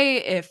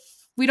away,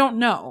 we don't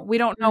know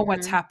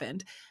what's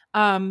happened.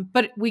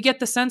 But we get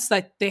the sense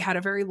that they had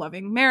a very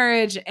loving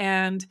marriage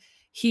and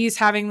he's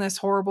having this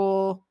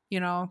horrible, you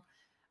know,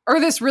 or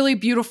this really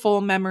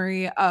beautiful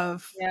memory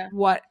of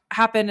what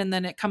happened. And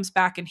then it comes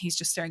back and he's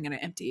just staring at an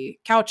empty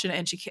couch and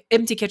an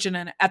empty kitchen.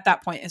 And at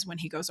that point is when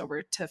he goes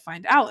over to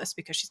find Alice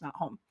because she's not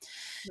home.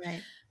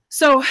 Right.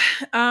 So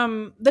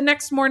the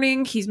next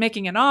morning he's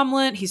making an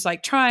omelet. He's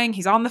like trying,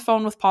 he's on the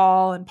phone with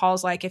Paul, and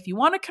Paul's like, if you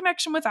want a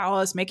connection with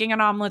Alice, making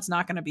an omelet's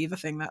not going to be the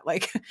thing that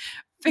like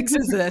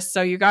fixes this.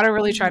 So you got to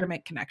really try to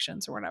make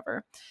connections or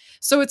whatever.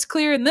 So it's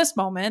clear in this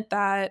moment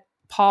that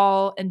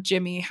Paul and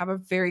Jimmy have a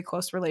very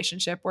close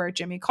relationship where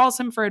Jimmy calls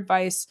him for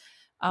advice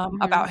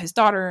about his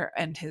daughter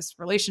and his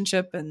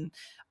relationship and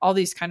all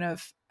these kind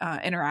of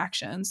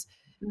interactions.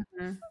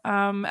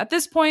 At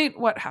this point,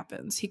 what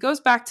happens? He goes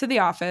back to the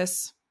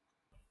office.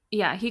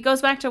 Yeah, he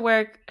goes back to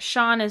work.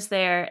 Sean is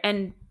there,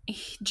 and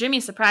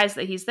Jimmy's surprised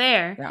that he's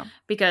there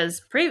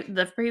because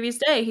the previous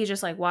day he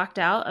just like walked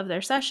out of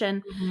their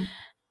session.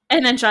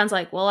 And then Sean's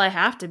like, well, I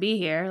have to be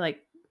here. Like,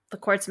 the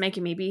court's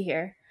making me be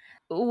here.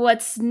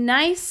 What's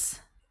nice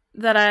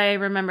that I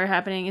remember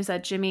happening is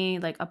that Jimmy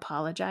like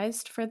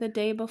apologized for the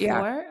day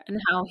before and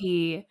how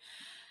he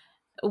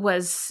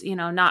was,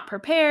 not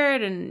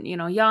prepared and,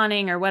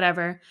 yawning or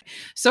whatever.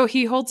 So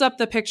he holds up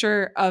the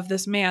picture of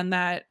this man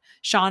that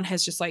Sean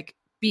has just like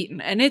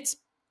beaten, and it's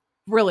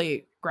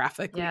really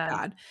graphically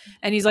bad.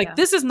 And he's like,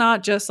 this is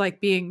not just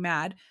like being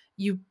mad.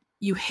 You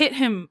hit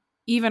him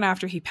even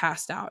after he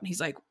passed out. And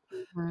he's like,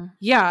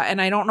 yeah,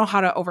 and I don't know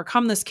how to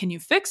overcome this. Can you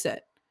fix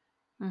it?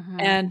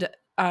 And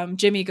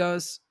Jimmy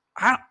goes,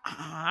 I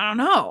don't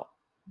know.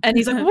 And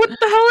he's like, what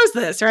the hell is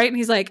this? Right. And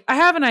he's like, I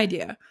have an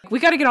idea. We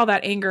got to get all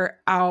that anger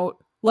out.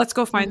 Let's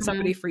go find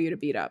somebody for you to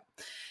beat up.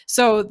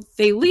 So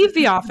they leave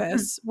the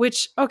office,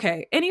 which,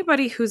 okay,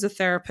 anybody who's a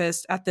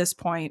therapist at this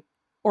point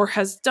or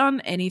has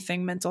done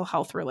anything mental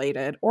health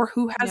related or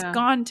who has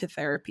gone to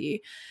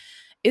therapy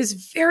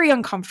is very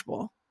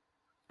uncomfortable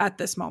at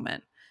this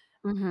moment.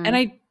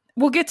 And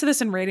we'll get to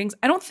this in ratings.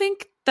 I don't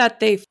think that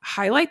they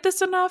highlight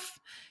this enough.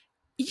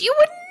 You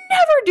would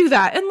never do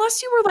that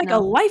unless you were like a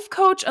life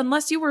coach,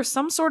 unless you were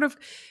some sort of,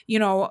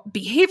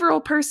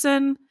 behavioral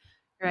person.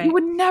 Right. You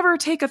would never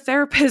take a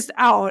therapist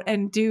out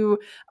and do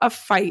a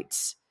fight.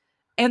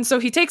 And so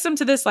he takes him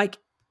to this like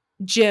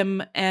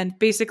gym, and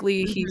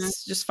basically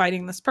he's just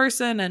fighting this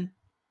person and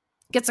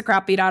gets the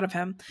crap beat out of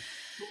him.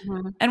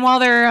 And while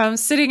they're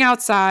sitting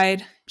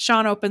outside,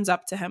 Sean opens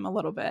up to him a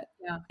little bit.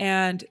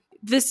 And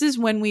this is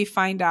when we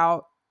find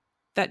out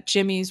that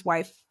Jimmy's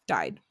wife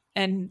died.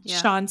 And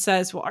Sean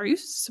says, well, are you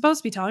supposed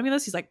to be telling me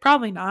this? He's like,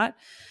 probably not.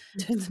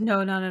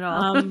 No, not at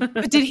all.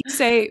 But did he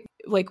say,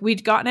 like,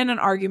 we'd gotten in an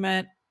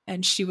argument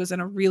and she was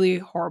in a really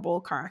horrible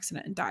car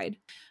accident and died?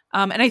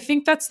 And I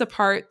think that's the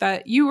part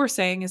that you were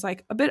saying is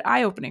like a bit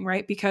eye-opening,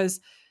 right? Because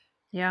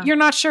you're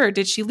not sure.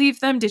 Did she leave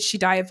them? Did she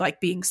die of like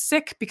being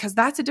sick? Because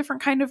that's a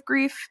different kind of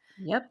grief.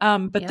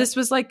 But this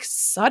was like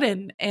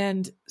sudden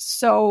and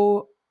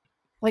so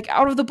like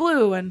out of the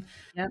blue. And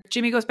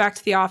Jimmy goes back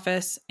to the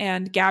office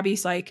and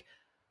Gabby's like,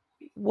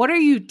 what are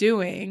you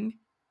doing?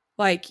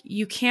 Like,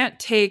 you can't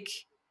take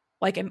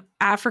like an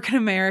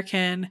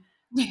African-American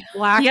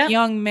black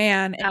young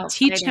man and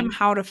teach him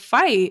how to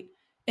fight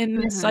in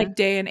this like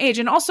day and age.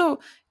 And also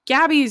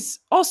Gabby's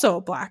also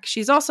black.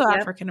 She's also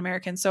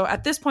African-American. So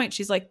at this point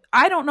she's like,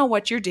 I don't know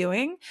what you're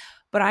doing,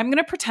 but I'm going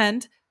to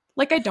pretend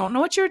like I don't know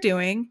what you're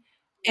doing.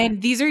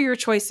 And these are your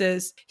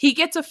choices. He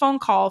gets a phone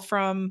call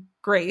from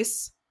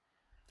Grace,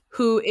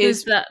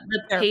 who's the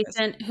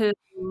patient who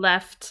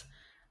left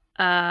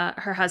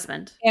her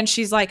husband. And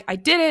she's like, I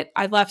did it.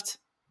 I left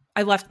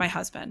my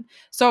husband.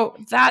 So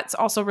that's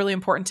also really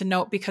important to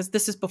note because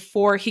this is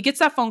before he gets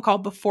that phone call,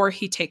 before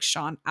he takes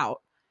Sean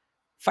out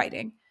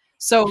fighting.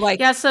 So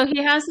like, so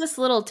he has this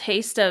little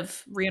taste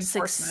of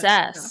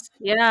success.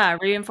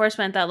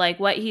 Reinforcement that like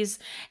what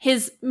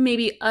his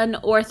maybe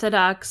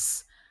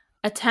unorthodox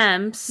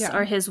attempts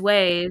or his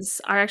ways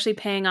are actually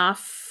paying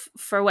off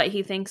for what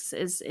he thinks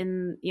is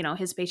in,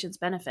 his patient's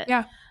benefit.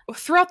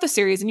 Throughout the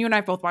series, and you and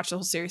I both watched the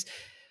whole series,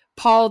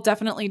 Paul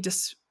definitely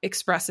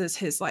expresses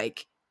his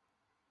like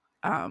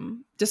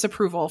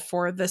disapproval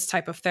for this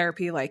type of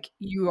therapy. Like,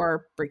 you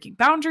are breaking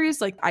boundaries.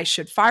 Like, I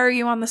should fire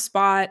you on the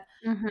spot.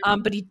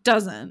 But he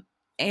doesn't.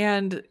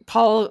 And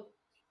Paul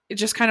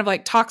just kind of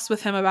like talks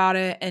with him about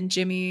it, and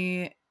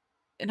Jimmy,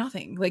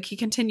 nothing. Like, he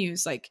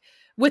continues like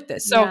with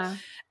this. So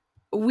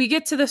we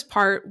get to this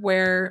part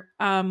where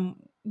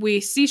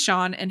we see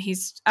Sean and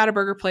he's at a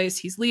burger place.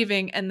 He's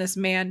leaving, and this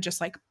man just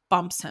like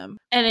bumps him.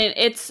 And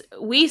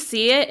we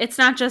see it. It's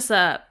not just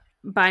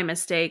by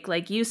mistake.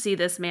 Like, you see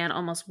this man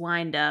almost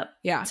wind up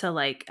to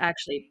like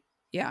actually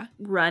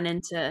run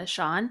into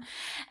Sean.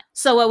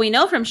 So what we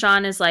know from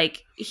Sean is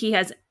like he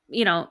has,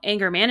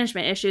 anger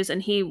management issues,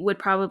 and he would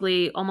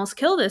probably almost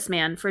kill this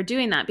man for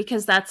doing that,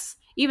 because that's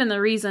even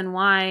the reason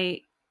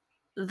why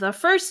the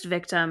first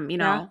victim,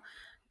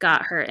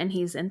 got hurt, and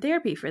he's in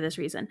therapy for this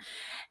reason.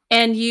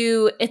 And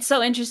it's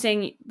so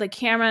interesting. The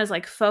camera is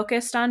like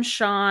focused on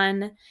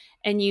Sean,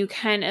 and you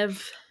kind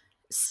of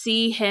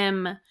see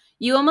him,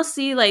 you almost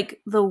see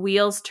like the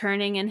wheels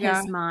turning in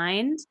his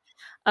mind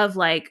of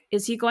like,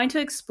 is he going to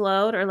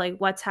explode, or like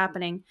what's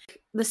happening?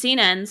 The scene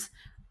ends.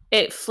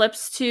 it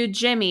flips to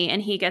Jimmy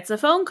and he gets a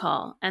phone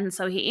call. And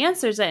so he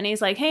answers it and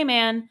he's like, hey,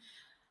 man.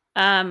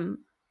 And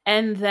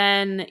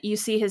then you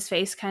see his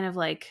face kind of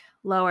like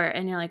lower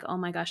and you're like, oh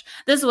my gosh,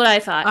 this is what I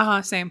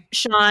thought. Same.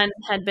 Sean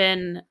had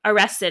been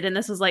arrested and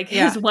this was like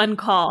his one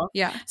call.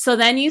 Yeah. So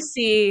then you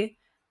see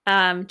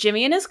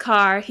Jimmy in his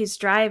car, he's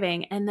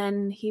driving, and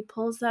then he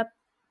pulls up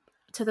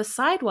to the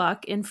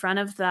sidewalk in front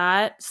of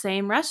that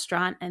same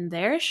restaurant, and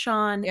there's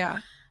Sean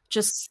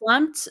just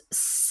slumped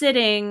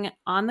sitting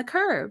on the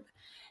curb.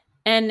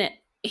 And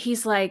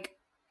he's like,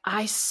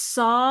 I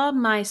saw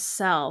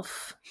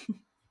myself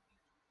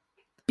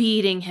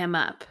beating him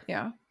up.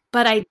 Yeah.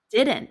 But I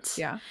didn't.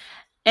 Yeah.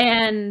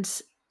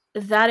 And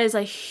that is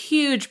a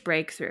huge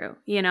breakthrough,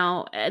 you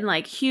know, and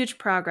like huge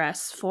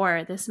progress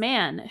for this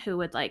man who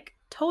would like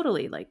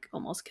totally like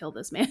almost kill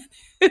this man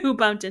who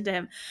bumped into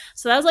him.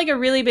 So that was like a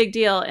really big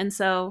deal. And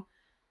so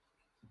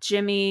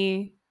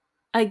Jimmy,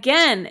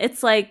 again,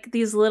 it's like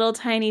these little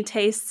tiny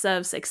tastes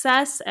of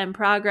success and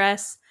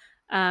progress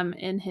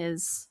in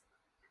his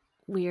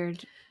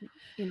weird,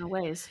 you know,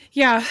 ways.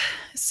 Yeah.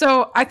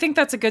 So I think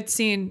that's a good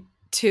scene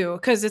too,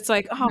 because it's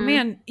like, oh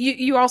man,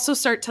 you also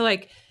start to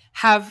like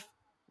have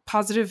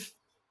positive,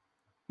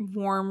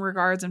 warm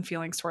regards and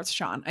feelings towards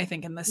Sean, I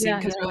think, in this scene,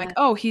 because you're like,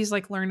 oh, he's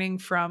learning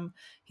from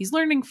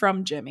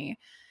Jimmy.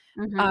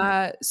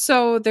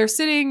 So they're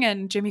sitting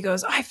and Jimmy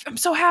goes, I'm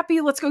so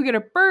happy, let's go get a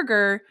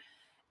burger.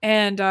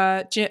 And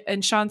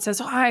Sean says,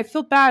 oh, I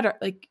feel bad,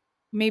 like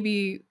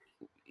maybe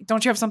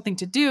don't you have something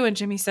to do? And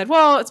Jimmy said,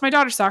 well, it's my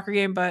daughter's soccer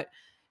game, but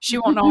she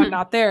won't know I'm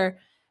not there.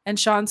 And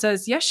Sean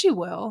says, yes, she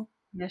will.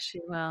 Yes, she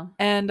will.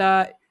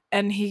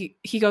 And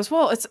he goes,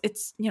 well,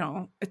 it's you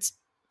know, it's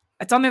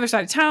on the other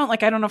side of town.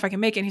 Like, I don't know if I can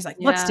make it. And he's like,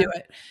 let's do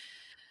it.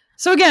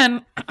 So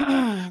again,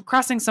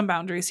 crossing some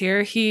boundaries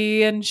here.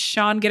 He and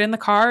Sean get in the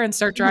car and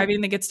start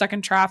driving. They get stuck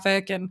in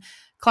traffic, and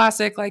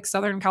classic like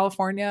Southern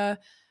California,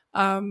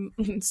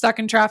 stuck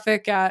in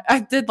traffic.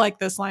 I did like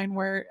this line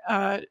where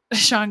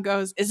Sean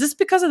goes, is this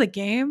because of the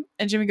game?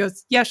 And Jimmy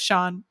goes, yes,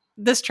 Sean.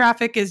 This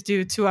traffic is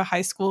due to a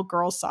high school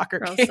girls soccer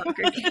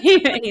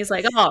game. And he's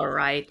like, all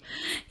right.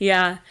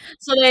 Yeah.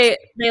 So they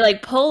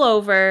like pull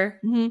over,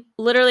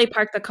 literally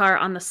park the car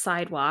on the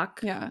sidewalk.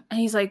 Yeah. And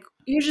he's like,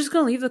 you're just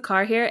going to leave the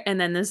car here? And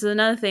then this is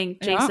another thing.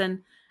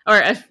 Jason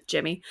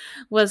Jimmy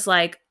was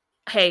like,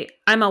 hey,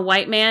 I'm a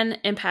white man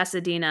in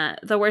Pasadena.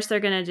 The worst they're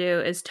going to do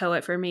is tow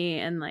it for me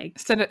and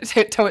like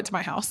tow it to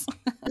my house.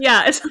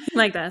 Yeah. It's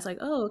like that. It's like,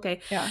 oh,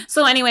 okay. Yeah.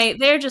 So anyway,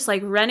 they're just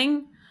like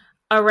running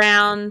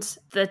around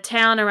the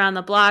town, around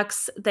the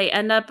blocks. They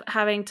end up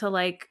having to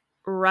like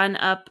run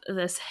up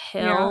this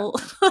hill.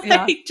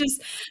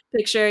 Just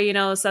picture, you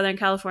know, Southern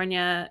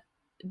California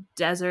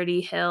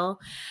deserty hill.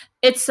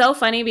 It's so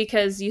funny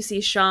because you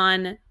see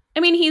Sean, I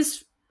mean,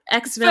 he's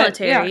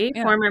ex-military,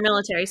 former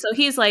military, so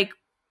he's like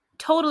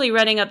totally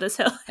running up this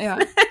hill. Yeah.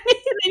 And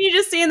you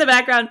just see in the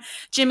background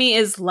Jimmy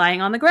is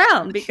lying on the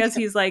ground because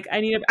he's like, I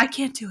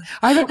can't do it.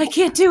 I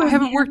can't do it. I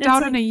haven't worked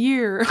out in a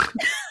year.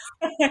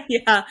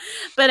 Yeah.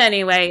 But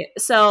anyway,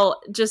 so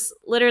just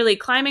literally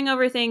climbing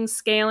over things,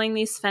 scaling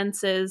these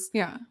fences.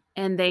 Yeah.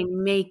 And they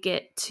make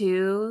it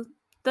to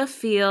the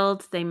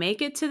field. They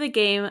make it to the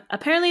game.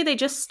 Apparently they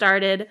just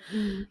started.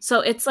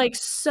 So it's like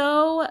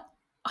so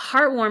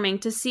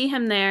heartwarming to see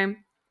him there.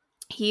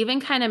 He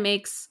even kind of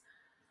makes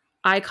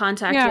eye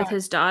contact with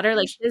his daughter.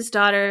 Like his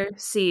daughter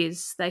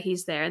sees that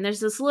he's there. And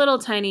there's this little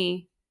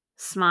tiny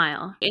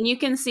smile. And you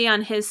can see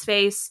on his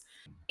face,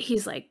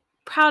 he's like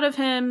proud of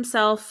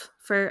himself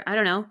for, I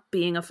don't know,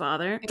 being a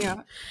father.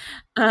 Yeah.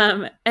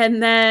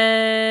 And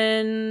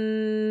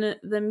then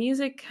the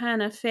music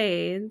kind of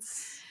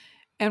fades.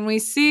 And we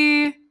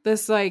see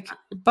this like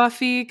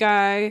Buffy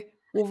guy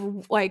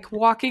like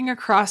walking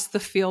across the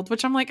field,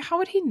 which I'm like, how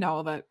would he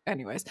know that?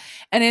 Anyways.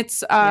 And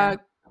it's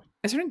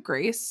is her name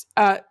Grace?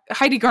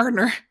 Heidi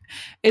Gardner.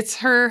 It's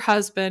her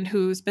husband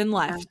who's been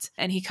left.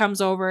 And he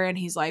comes over and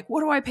he's like,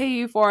 what do I pay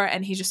you for?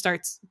 And he just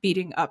starts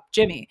beating up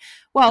Jimmy.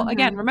 Well,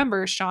 again,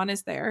 remember, Sean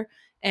is there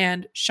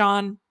and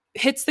Sean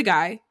hits the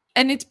guy.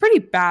 And it's pretty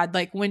bad.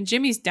 Like when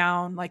Jimmy's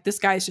down, like this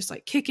guy's just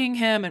like kicking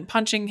him and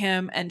punching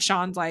him. And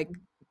Sean's like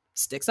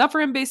sticks up for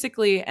him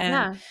basically.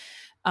 And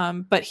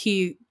but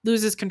he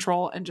loses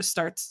control and just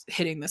starts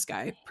hitting this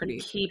guy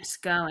keeps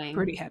going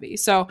pretty heavy.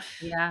 So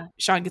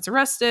Sean gets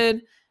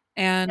arrested.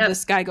 And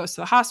this guy goes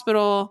to the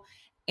hospital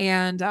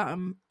and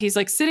he's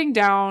like sitting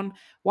down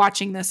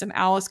watching this. And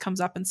Alice comes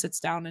up and sits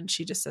down and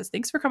she just says,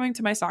 thanks for coming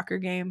to my soccer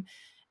game.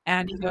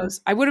 And he goes,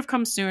 I would have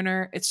come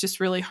sooner. It's just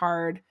really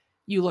hard.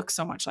 You look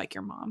so much like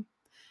your mom.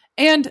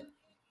 And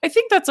I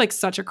think that's like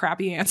such a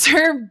crappy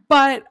answer,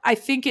 but I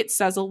think it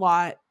says a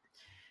lot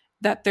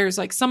that there's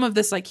like some of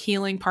this like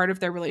healing part of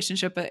their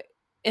relationship. But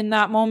in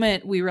that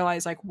moment, we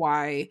realize like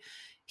why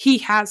he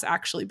has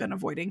actually been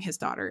avoiding his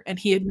daughter. And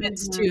he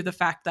admits to the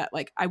fact that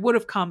like, I would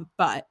have come,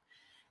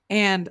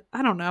 and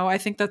I don't know. I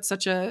think that's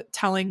such a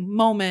telling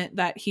moment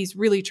that he's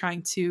really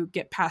trying to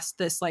get past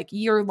this like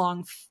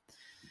year-long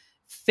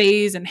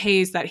phase and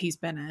haze that he's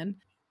been in.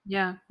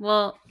 Yeah.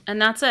 Well, and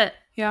that's it.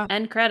 Yeah.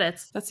 End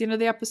credits. That's the end of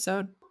the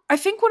episode. I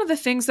think one of the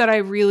things that I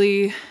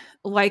really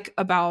like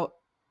about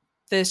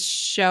this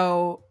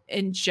show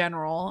in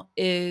general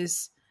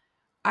is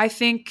I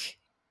think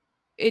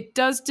it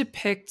does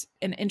depict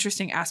an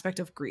interesting aspect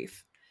of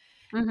grief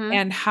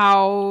and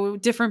how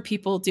different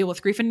people deal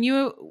with grief. And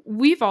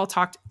we've all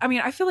talked, I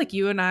mean, I feel like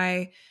you and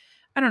I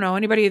don't know,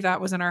 anybody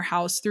that was in our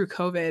house through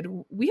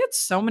COVID, we had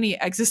so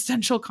many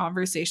existential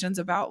conversations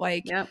about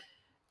like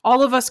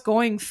all of us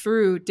going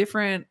through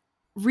different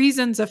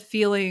reasons of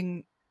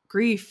feeling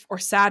grief or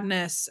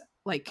sadness,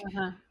 like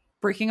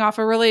breaking off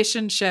a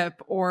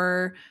relationship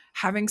or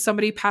having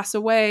somebody pass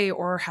away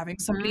or having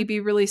somebody be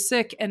really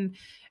sick, and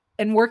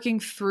working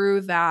through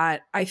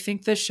that. I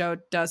think the show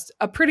does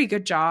a pretty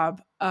good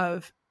job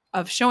of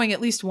showing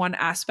at least one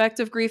aspect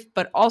of grief,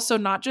 but also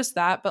not just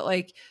that, but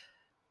like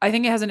I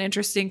think it has an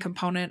interesting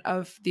component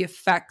of the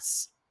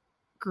effects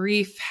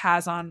grief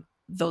has on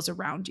those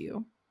around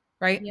you,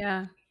 right?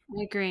 Yeah,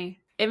 I agree.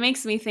 It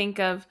makes me think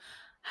of,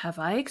 have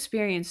I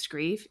experienced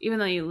grief? Even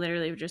though you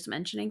literally were just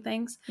mentioning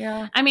things.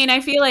 Yeah. I mean,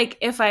 I feel like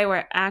if I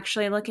were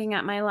actually looking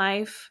at my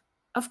life,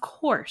 of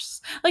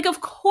course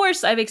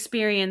I've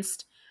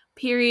experienced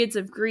periods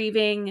of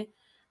grieving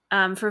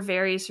for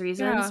various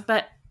reasons. Yeah.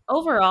 But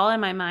overall, in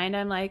my mind,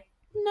 I'm like,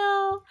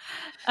 no.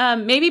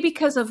 Maybe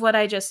because of what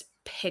I just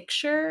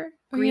picture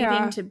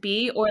grieving to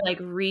be, or like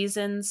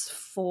reasons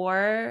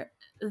for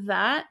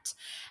that.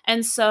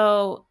 And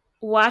so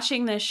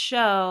watching this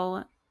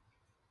show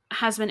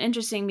has been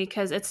interesting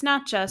because it's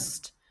not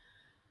just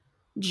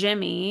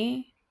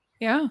Jimmy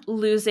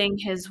losing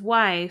his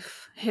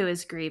wife who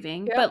is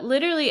grieving, but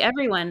literally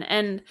everyone.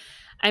 And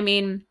I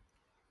mean,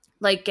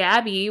 like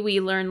Gabby, we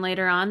learn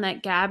later on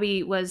that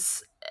Gabby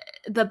was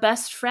the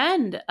best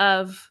friend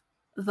of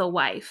the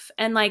wife.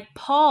 And like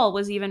Paul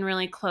was even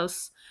really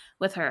close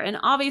with her. And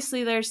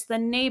obviously there's the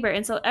neighbor.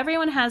 And so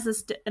everyone has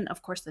this, and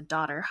of course the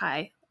daughter,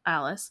 hi,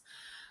 Alice.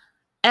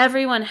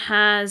 Everyone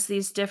has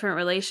these different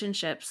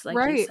relationships, like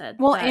you said.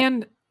 Well,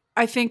 and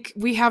I think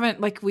we haven't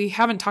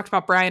talked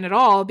about Brian at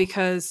all,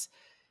 because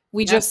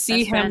we just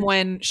see him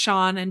when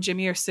Sean and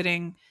Jimmy are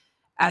sitting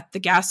at the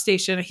gas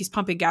station. He's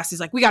pumping gas. He's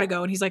like, we got to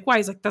go. And he's like, why?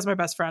 He's like, that's my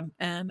best friend.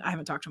 And I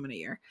haven't talked to him in a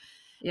year.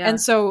 Yeah. And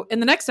so in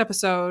the next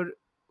episode,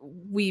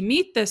 we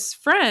meet this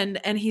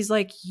friend and he's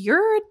like,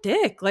 you're a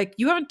dick. Like,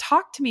 you haven't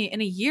talked to me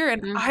in a year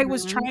and I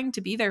was trying to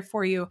be there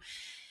for you.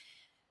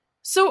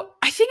 So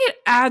I think it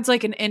adds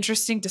like an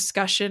interesting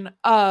discussion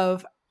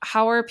of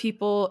how do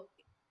people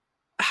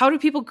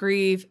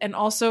grieve, and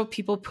also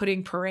people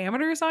putting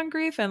parameters on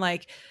grief, and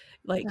like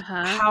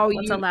how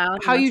what's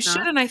allowed, how you should.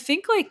 Not. And I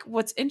think like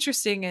what's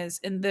interesting is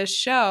in this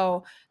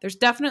show, there's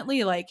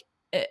definitely like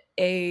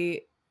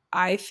I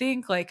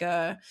think like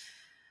a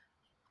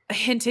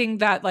hinting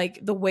that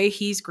like the way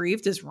he's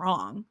grieved is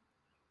wrong.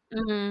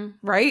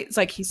 Right? It's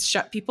like he's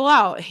shut people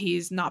out.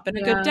 He's not been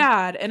a good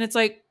dad. And it's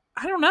like,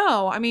 I don't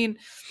know. I mean,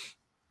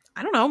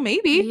 I don't know,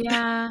 maybe.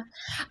 Yeah.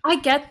 I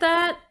get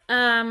that.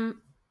 And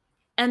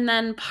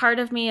then part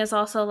of me is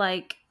also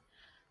like,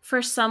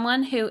 for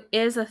someone who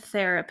is a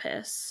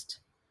therapist,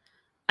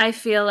 I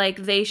feel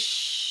like they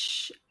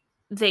should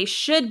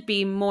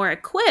be more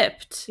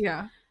equipped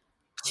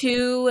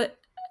to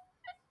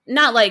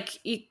not like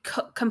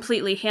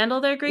completely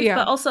handle their grief,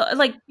 but also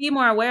like be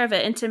more aware of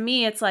it. And to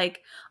me, it's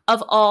like,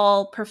 of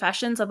all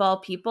professions, of all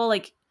people,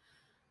 like,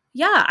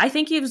 yeah, I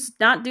think he was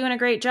not doing a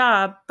great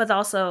job, but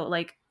also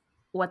like,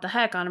 what the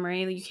heck, Anna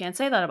Marie, you can't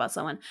say that about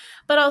someone.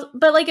 But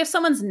like, if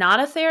someone's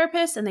not a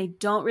therapist and they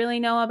don't really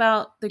know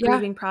about the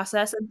grieving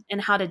process and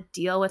how to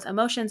deal with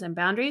emotions and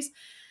boundaries,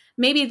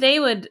 maybe they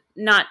would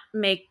not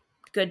make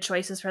good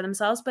choices for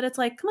themselves. But it's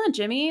like, come on,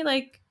 Jimmy,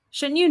 like,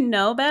 shouldn't you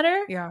know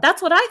better? Yeah.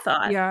 That's what I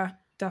thought. Yeah,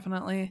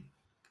 definitely.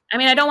 I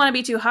mean, I don't want to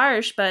be too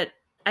harsh, but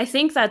I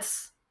think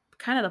that's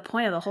kind of the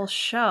point of the whole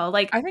show.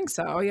 Like, I think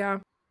so, yeah.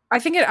 I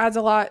think it adds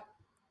a lot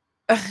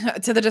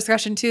to the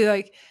discussion too.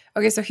 Like,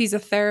 okay, so he's a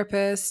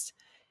therapist,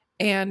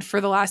 and for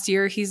the last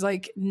year, he's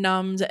like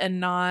numbed and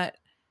not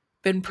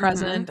been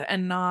present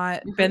and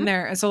not been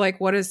there. And so like,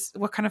 what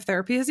kind of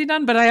therapy has he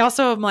done? But I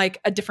also am like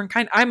a different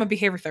kind. I'm a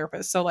behavior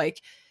therapist. So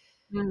like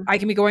I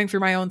can be going through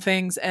my own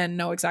things and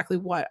know exactly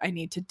what I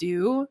need to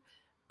do.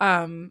 But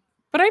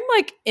I'm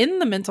like in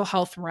the mental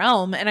health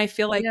realm. And I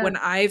feel like when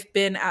I've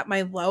been at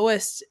my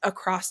lowest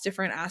across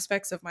different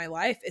aspects of my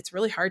life, it's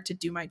really hard to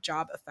do my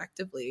job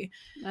effectively.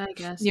 I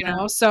guess, you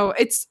know? So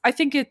I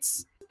think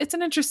it's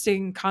an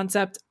interesting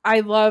concept. I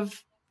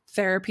love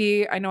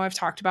therapy. I know I've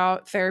talked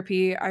about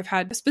therapy. I've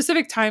had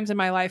specific times in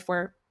my life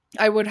where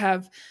I would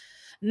have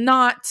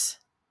not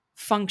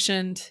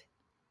functioned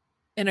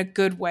in a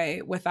good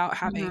way without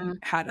having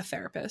had a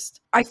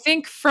therapist. I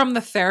think from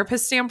the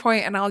therapist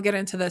standpoint, and I'll get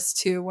into this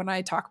too when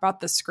I talk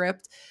about the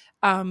script,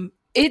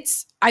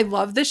 I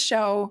love this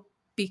show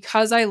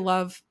because I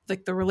love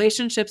like the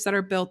relationships that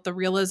are built, the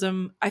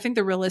realism, I think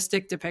the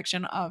realistic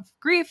depiction of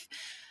grief.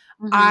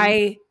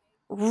 I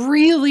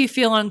really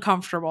feel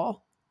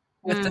uncomfortable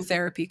with the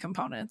therapy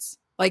components.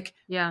 Like,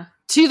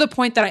 to the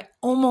point that I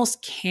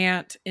almost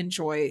can't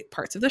enjoy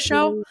parts of the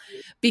show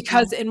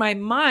because in my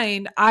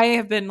mind, I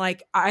have been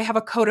like, I have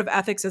a code of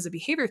ethics as a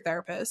behavior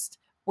therapist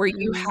where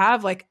you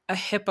have like a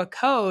HIPAA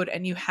code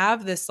and you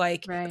have this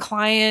like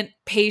client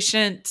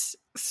patient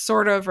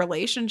sort of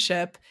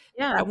relationship.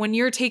 Yeah. When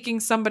you're taking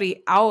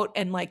somebody out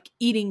and like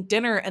eating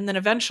dinner and then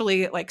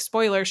eventually, like,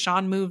 spoiler,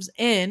 Sean moves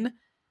in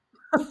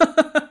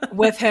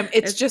with him,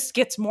 it just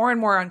gets more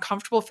and more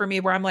uncomfortable for me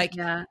where I'm like,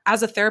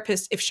 as a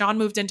therapist, if Sean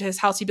moved into his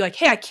house, he'd be like,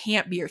 hey, I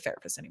can't be your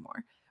therapist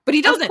anymore. But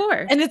he doesn't.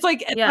 And it's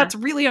like, that's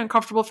really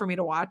uncomfortable for me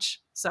to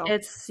watch. So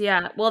it's,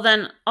 well,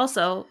 then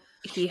also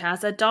he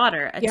has a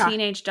daughter, a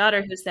teenage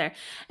daughter who's there.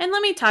 And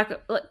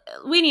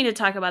we need to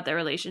talk about their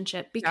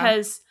relationship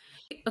because,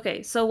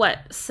 okay, so what,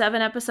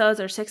 7 episodes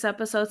or 6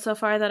 episodes so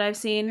far that I've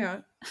seen? Yeah.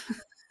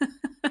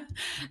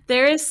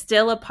 There is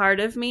still a part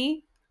of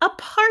me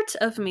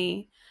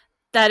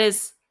that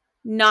is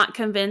not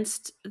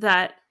convinced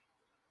that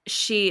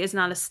she is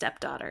not a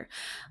stepdaughter.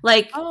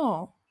 Like,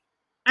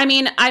 I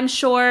mean, I'm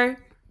sure,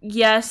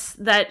 yes,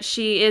 that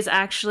she is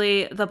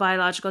actually the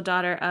biological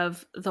daughter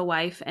of the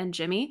wife and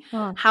Jimmy.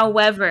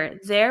 However,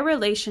 their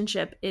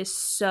relationship is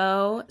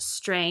so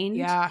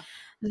strained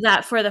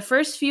that for the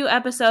first few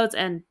episodes,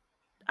 and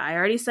I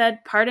already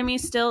said part of me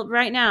still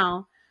right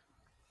now,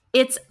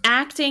 it's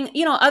acting,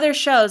 other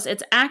shows,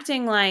 it's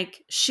acting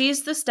like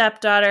she's the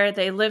stepdaughter.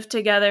 They lived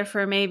together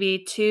for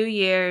maybe 2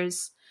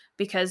 years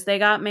because they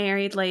got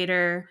married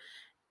later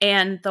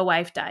and the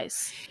wife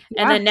dies.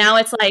 And then now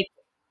it's like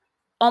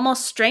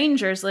almost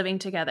strangers living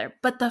together.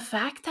 But the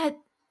fact that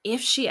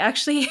if she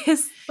actually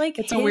is like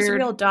his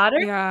real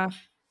daughter,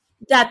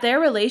 that their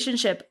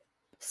relationship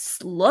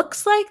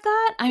looks like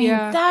that, I mean,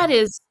 that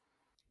is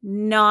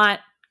not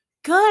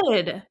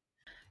good.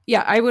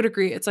 Yeah, I would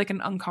agree. It's like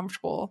an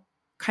uncomfortable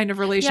kind of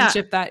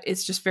relationship that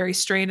is just very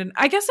strained. And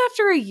I guess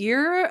after a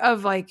year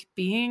of like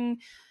being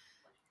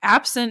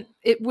absent,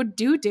 it would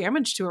do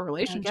damage to a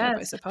relationship,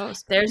 I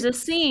suppose. There's a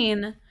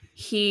scene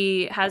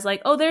he has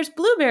like, oh, there's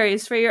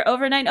blueberries for your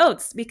overnight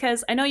oats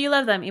because I know you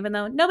love them, even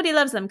though nobody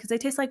loves them because they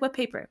taste like wet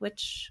paper,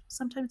 which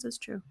sometimes is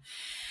true.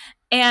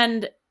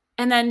 And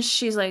then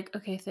she's like,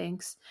 okay,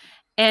 thanks.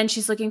 And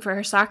she's looking for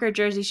her soccer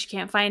jersey. She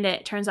can't find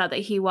it. It turns out that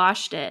he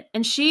washed it.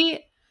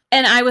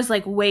 And I was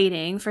like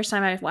waiting. First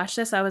time I watched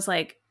this, I was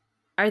like,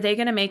 are they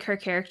going to make her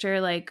character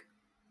like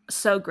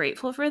so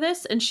grateful for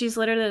this? And she's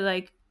literally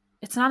like,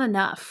 it's not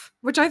enough.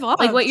 Which I love.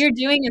 Like, what you're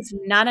doing is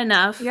not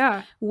enough.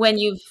 Yeah. When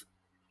you're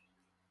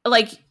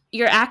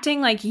acting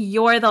like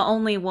you're the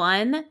only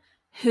one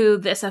who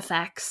this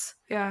affects.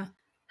 Yeah.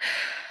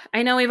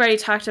 I know we've already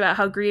talked about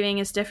how grieving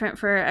is different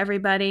for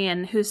everybody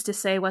and who's to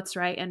say what's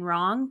right and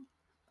wrong.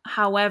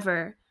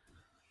 However,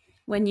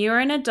 when you're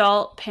an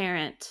adult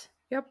parent.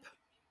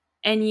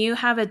 And you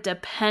have a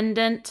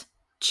dependent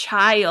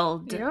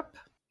child.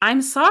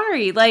 I'm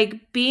sorry.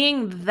 Like,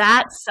 being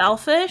that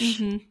selfish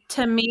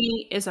to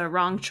me is a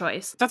wrong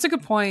choice. That's a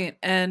good point.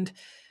 And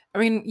I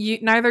mean,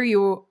 neither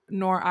you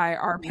nor I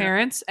are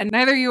parents, and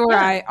neither you or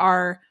I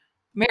are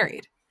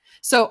married.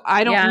 So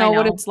I don't know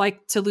what it's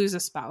like to lose a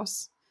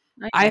spouse.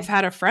 I've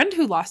had a friend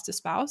who lost a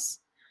spouse,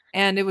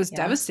 and it was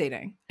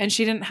devastating. And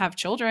she didn't have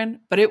children,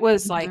 but it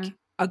was like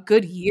a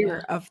good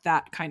year of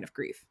that kind of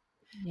grief.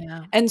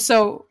 Yeah. And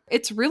so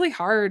it's really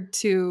hard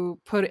to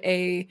put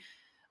a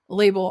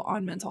label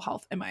on mental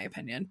health, in my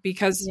opinion,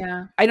 because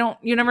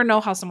you never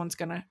know how someone's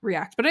going to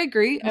react. But I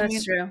agree.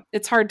 That's true.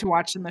 It's hard to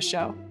watch in the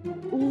show.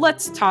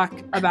 Let's talk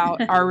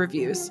about our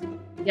reviews.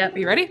 Yep. Are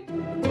you ready?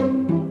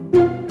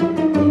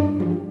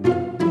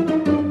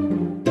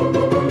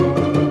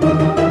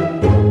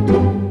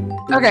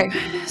 Okay.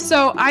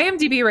 So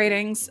IMDb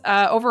ratings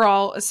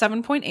overall is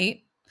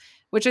 7.8,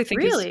 which I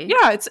think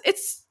is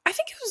it's I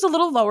think it was a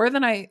little lower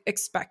than I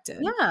expected.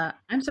 Yeah,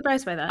 I'm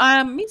surprised by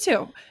that. Me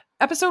too.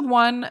 Episode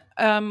 1,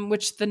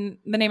 which the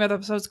name of the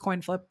episode is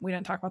Coin Flip. We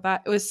didn't talk about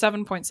that. It was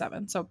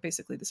 7.7, so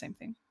basically the same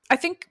thing. I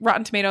think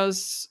Rotten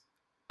Tomatoes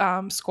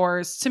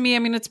scores, to me, I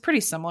mean, it's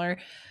pretty similar,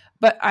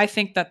 but I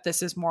think that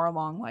this is more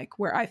along like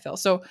where I feel.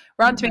 So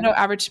Rotten Tomato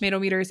average tomato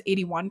meter is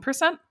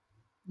 81%.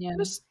 Yeah.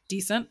 Which is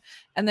decent.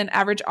 And then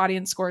average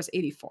audience score is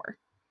 84.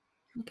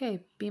 Okay,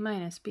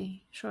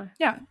 B-, sure.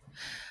 Yeah.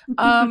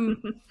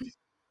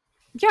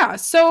 Yeah,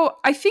 so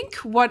I think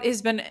what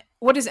is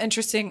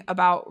interesting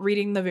about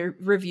reading the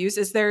reviews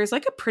is there's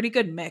like a pretty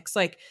good mix.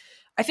 Like,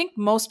 I think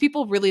most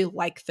people really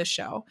like the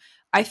show.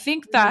 I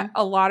think that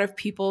a lot of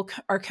people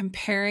are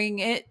comparing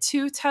it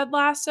to Ted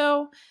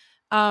Lasso,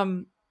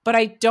 but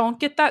I don't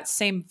get that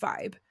same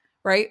vibe,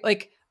 right?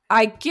 Like,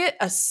 I get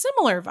a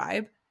similar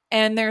vibe,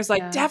 and there's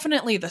like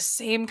definitely the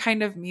same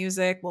kind of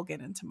music. We'll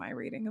get into my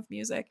rating of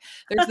music.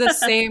 There's the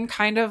same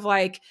kind of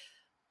like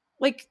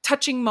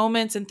touching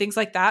moments and things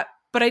like that,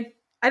 but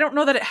I don't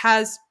know that it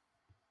has.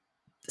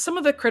 Some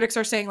of the critics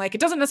are saying like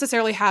it doesn't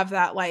necessarily have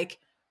that like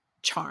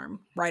charm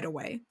right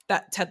away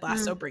that Ted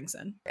Lasso brings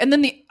in. And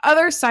then the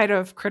other side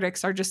of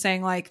critics are just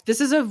saying like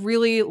this is a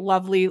really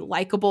lovely,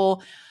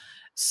 likable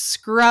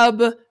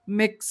scrub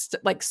mixed,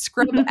 like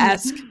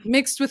scrub-esque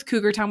mixed with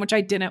Cougar Town, which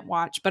I didn't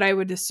watch, but I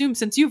would assume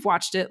since you've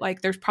watched it,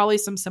 like there's probably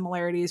some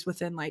similarities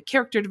within like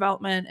character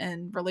development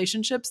and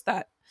relationships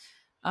that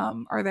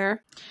are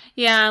there.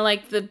 Yeah,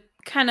 like the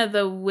kind of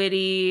the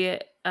witty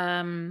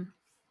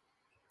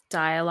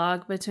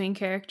dialogue between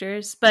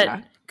characters,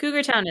 but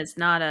Cougar Town is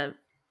not a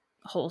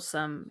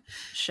wholesome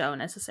show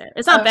necessarily.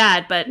 It's not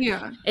bad, but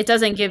it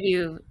doesn't give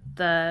you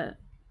the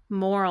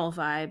moral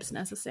vibes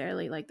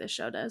necessarily like this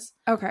show does.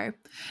 Okay.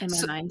 In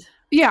my mind.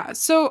 Yeah.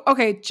 So,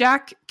 okay.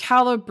 Jack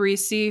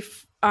Calabrese,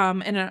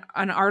 in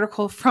an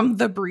article from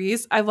The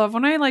Breeze. I love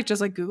when I like just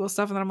like Google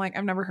stuff and then I'm like,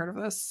 I've never heard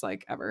of this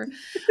like ever.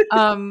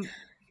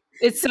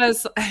 It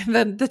says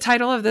the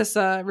title of this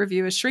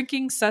review is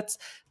Shrinking Sets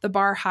the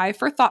Bar High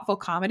for Thoughtful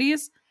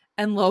Comedies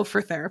and Low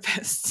for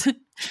Therapists.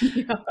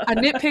 A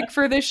nitpick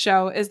for this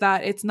show is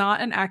that it's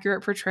not an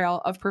accurate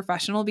portrayal of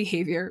professional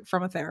behavior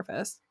from a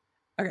therapist.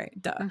 Okay,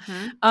 duh.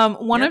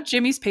 One of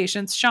Jimmy's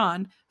patients,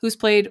 Sean, who's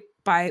played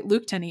by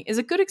Luke Tenney, is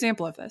a good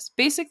example of this.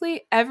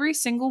 Basically, every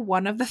single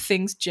one of the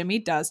things Jimmy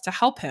does to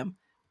help him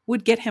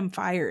would get him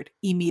fired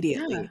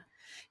immediately.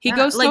 He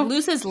goes like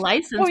lose his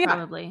license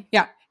probably.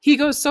 Yeah. He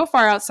goes so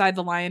far outside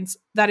the lines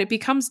that it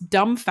becomes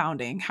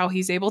dumbfounding how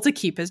he's able to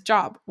keep his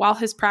job. While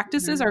his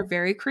practices are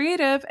very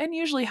creative and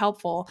usually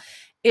helpful,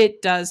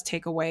 it does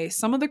take away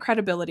some of the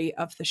credibility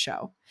of the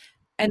show.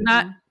 And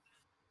that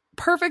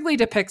perfectly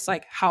depicts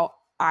like how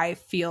I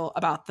feel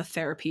about the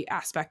therapy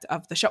aspect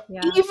of the show.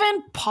 Yeah.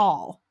 Even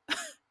Paul.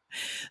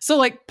 So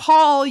like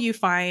Paul, you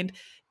find,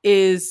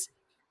 is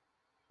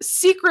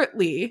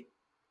secretly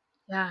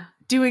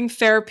doing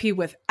therapy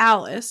with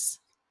Alice.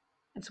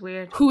 It's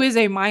weird. Who is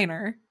a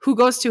minor, who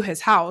goes to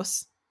his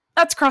house.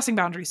 That's crossing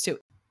boundaries too.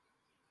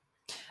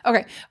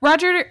 Okay.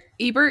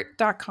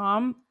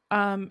 RogerEbert.com.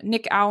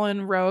 Nick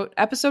Allen wrote,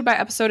 episode by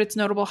episode, it's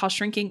notable how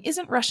Shrinking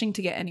isn't rushing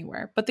to get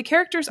anywhere, but the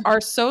characters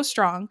are so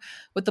strong,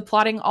 with the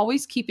plotting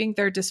always keeping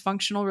their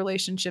dysfunctional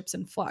relationships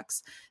in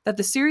flux, that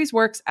the series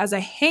works as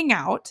a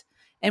hangout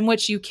in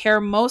which you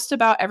care most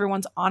about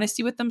everyone's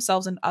honesty with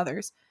themselves and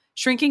others.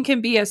 Shrinking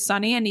can be as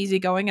sunny and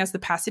easygoing as the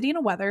Pasadena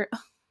weather,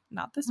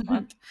 not this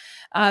month,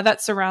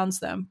 that surrounds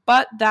them,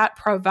 but that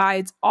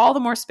provides all the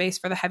more space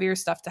for the heavier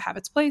stuff to have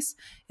its place.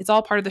 It's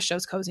all part of the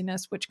show's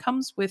coziness, which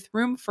comes with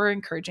room for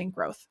encouraging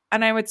growth.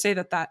 And I would say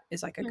that that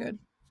is like a good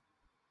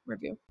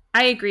review.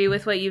 I agree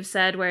with what you've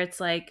said, where it's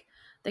like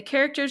the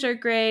characters are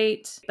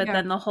great, but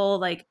then the whole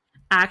like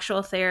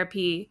actual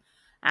therapy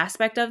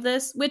aspect of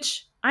this,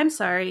 which I'm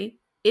sorry,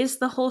 is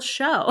the whole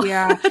show.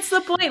 Yeah. That's the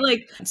point.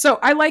 Like, so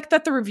I like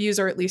that the reviews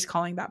are at least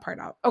calling that part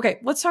out. Okay,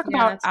 let's talk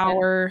about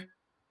our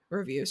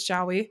reviews,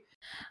 shall we?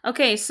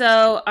 Okay,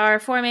 so our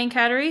four main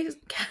categories,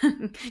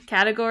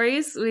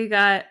 we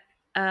got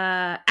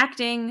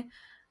acting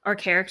or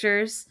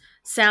characters,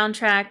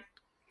 soundtrack,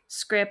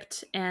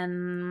 script,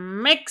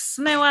 and makes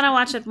me want to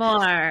watch it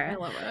more. I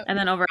love it. And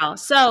then overall.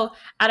 So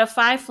out of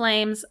 5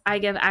 flames, I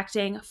give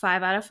acting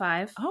 5 out of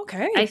 5.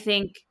 Okay. I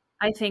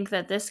think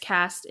that this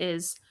cast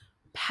is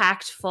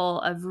packed full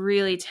of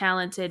really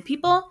talented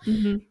people.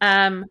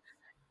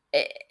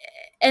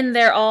 And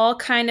they're all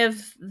kind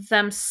of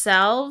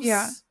themselves.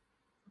 Yeah.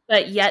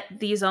 But yet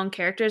these own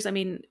characters. I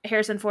mean,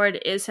 Harrison Ford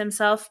is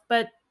himself,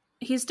 but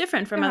he's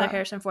different from other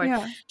Harrison Ford.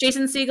 Yeah.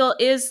 Jason Segel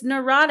is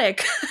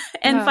neurotic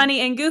and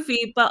funny and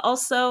goofy, but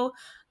also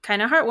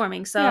kind of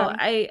heartwarming. So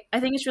I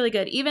think it's really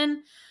good.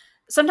 Even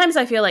sometimes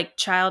I feel like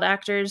child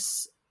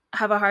actors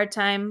have a hard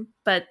time,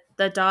 but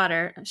the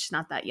daughter, she's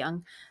not that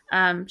young.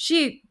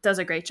 She does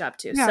a great job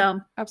too. So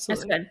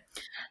absolutely. It's good.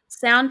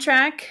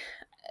 Soundtrack,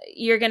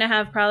 you're going to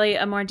have probably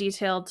a more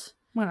detailed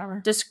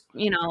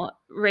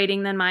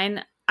rating than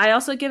mine. I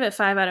also give it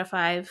 5 out of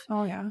 5.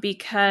 Oh yeah.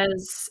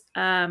 Because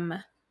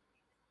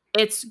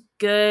it's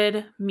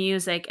good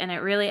music and it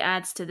really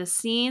adds to the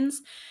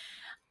scenes.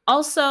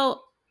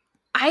 Also,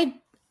 I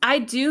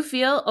do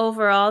feel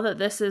overall that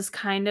this is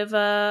kind of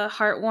a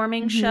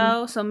heartwarming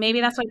show. So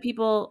maybe that's why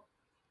people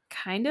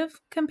kind of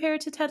compare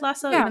it to Ted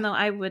Lasso, even though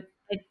I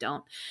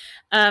don't.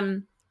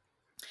 And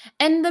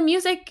the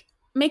music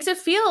makes it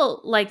feel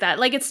like that.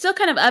 Like it's still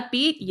kind of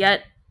upbeat,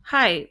 yet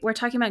hi, we're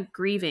talking about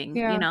grieving.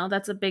 You know,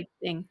 that's a big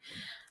thing.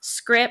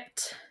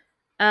 Script,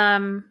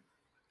 I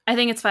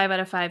think it's 5 out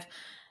of 5.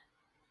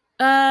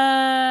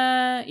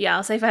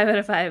 I'll say 5 out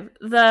of 5.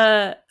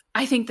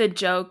 I think the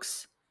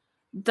jokes,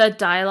 the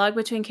dialogue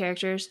between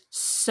characters,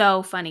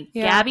 so funny.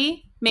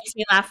 Gabby makes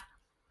me laugh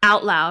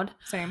out loud.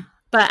 Same.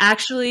 But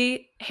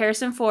actually,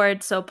 Harrison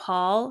Ford, so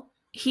Paul,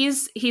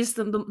 he's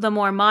the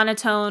more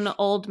monotone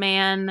old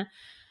man,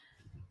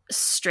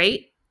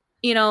 straight,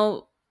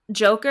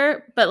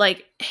 Joker, but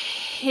like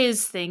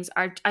his things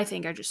are, I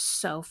think, are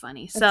just so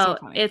funny. So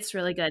it's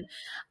really good.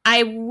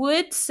 I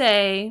would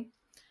say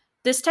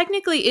this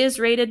technically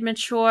is rated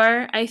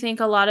mature. I think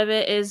a lot of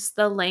it is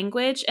the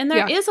language, and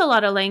there is a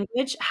lot of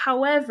language.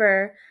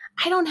 However,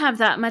 I don't have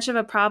that much of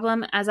a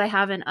problem as I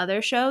have in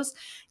other shows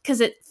because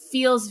it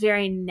feels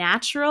very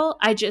natural.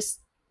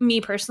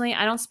 Me personally,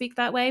 I don't speak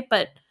that way,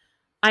 but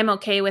I'm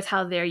okay with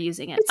how they're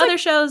using it. Other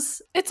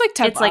shows, it's like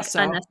Ted Lasso.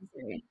 Like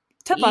unnecessary.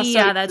 Ted Lasso.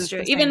 Yeah, that's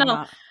true. Even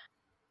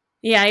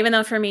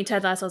though for me,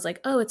 Ted Lasso is like,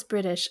 oh, it's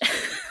British.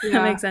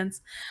 That makes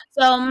sense.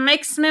 So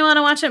makes me want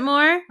to watch it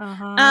more.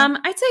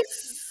 I'd say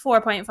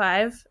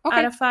 4.5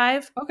 out of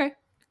 5. Okay.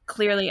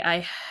 Clearly,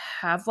 I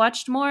have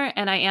watched more,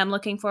 and I am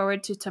looking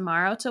forward to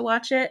tomorrow to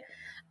watch it.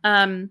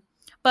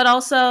 But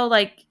also,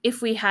 like,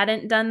 if we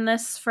hadn't done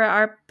this for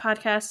our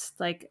podcast,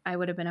 like, I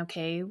would have been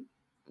okay, with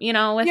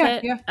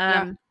it.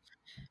 Yeah.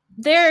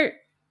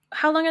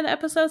 How long are the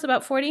episodes?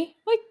 About 40?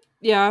 Like,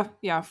 yeah,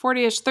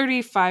 40-ish,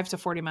 35 to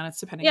 40 minutes,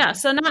 depending. Yeah,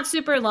 so not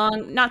super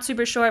long, not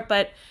super short,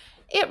 but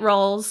it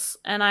rolls,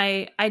 and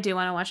I do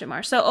want to watch it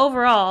more. So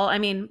overall, I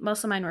mean,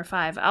 most of mine were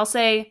 5. I'll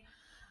say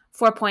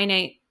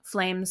 4.8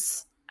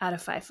 flames out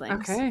of 5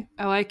 flames. Okay,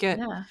 I like it.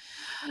 Yeah.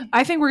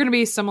 I think we're going to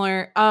be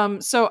similar.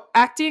 So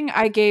acting,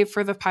 I gave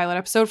for the pilot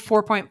episode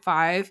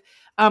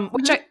 4.5,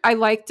 which I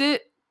liked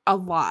it a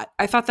lot.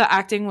 I thought the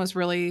acting was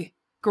really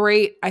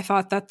great. I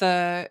thought that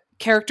the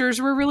characters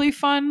were really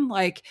fun.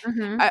 Like,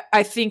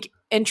 I think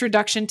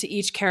introduction to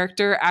each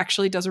character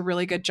actually does a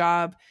really good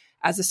job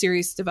as the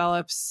series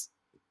develops,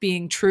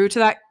 being true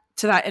to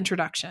that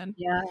introduction.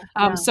 Yeah.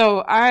 So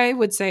I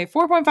would say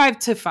 4.5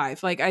 to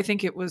 5. Like, I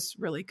think it was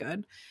really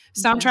good.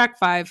 Soundtrack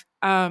 5.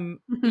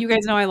 You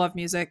guys know I love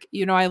music.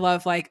 I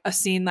love like a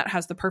scene that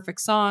has the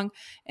perfect song.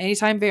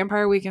 Anytime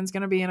Vampire Weekend's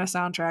going to be in a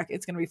soundtrack,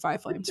 it's going to be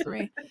 5 flames for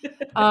me.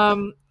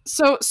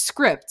 So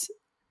script,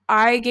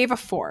 I gave a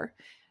 4.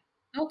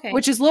 Okay.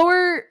 Which is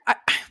lower.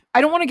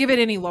 I don't want to give it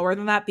any lower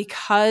than that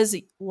because,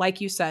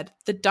 like you said,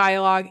 the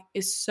dialogue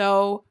is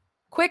so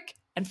quick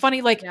and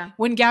funny. Like,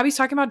 when Gabby's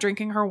talking about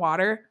drinking her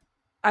water,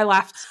 I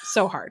laughed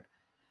so hard.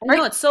 Right?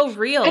 No, it's so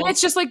real. And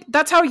it's just like,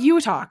 that's how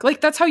you talk. Like,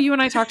 that's how you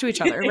and I talk to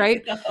each other,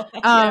 right?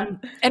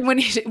 And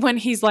when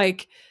he's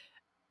like,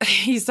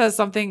 he says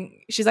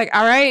something, she's like,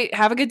 all right,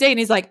 have a good day. And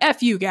he's like,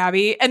 F you,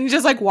 Gabby. And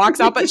just like walks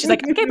out, but she's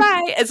like, okay,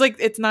 bye. It's like,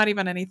 it's not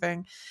even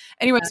anything.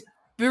 Anyways,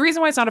 the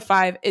reason why it's not a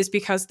 5 is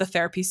because the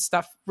therapy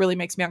stuff really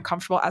makes me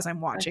uncomfortable as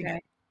I'm watching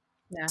it.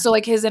 Yeah. So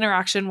like his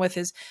interaction with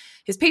his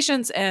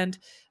patients, and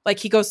like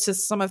he goes to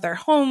some of their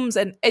homes,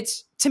 and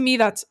it's, to me,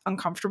 that's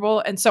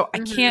uncomfortable. And so I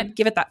can't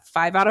give it that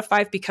 5 out of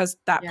 5 because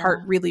that part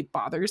really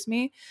bothers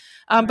me.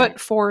 But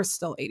 4 is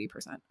still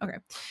 80%. Okay.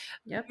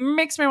 Yep.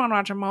 Makes me want to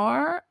watch it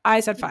more. I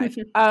said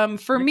 5.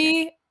 For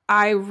me,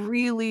 I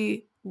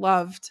really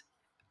loved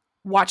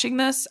watching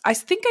this. I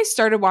think I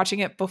started watching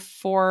it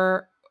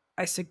before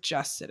I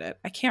suggested it.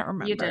 I can't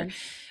remember. You did.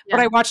 But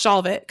I watched all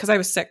of it because I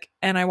was sick,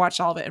 and I watched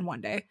all of it in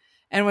one day,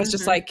 and was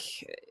just like,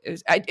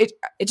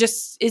 it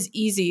just is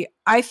easy.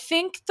 I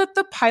think that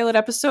the pilot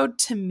episode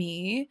to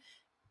me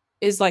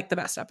is like the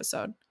best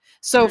episode.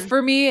 So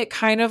for me, it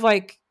kind of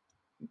like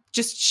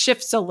just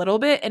shifts a little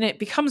bit, and it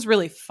becomes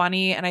really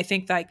funny. And I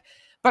think that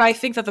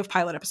the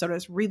pilot episode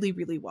is really,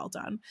 really well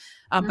done.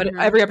 But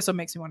every episode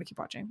makes me want to keep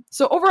watching.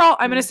 So overall,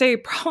 I'm going to say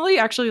probably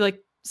actually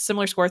like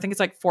similar score. I think it's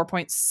like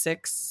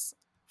 4.6.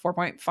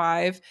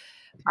 4.5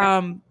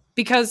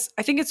 because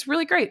I think it's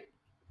really great,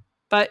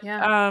 but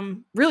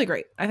really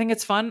great. I think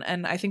it's fun,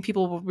 and I think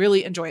people will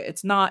really enjoy it.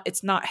 It's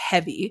not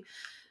heavy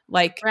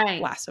like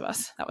Last of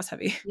Us. That was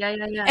heavy. Yeah.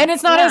 And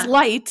it's not as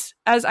light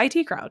as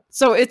IT Crowd.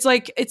 So it's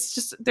like, it's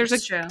just, there's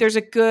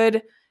a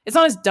good, it's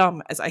not as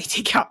dumb as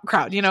IT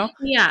Crowd, Yeah.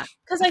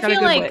 Because I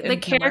feel like the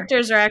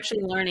characters are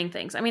actually learning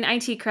things. I mean,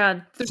 IT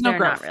Crowd, there's no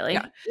growth. Not really,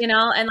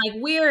 and like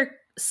we're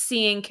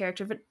seeing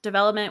character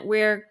development.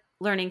 We're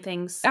learning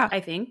things, I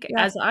think,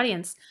 as an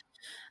audience.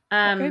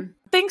 Okay.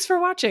 Thanks for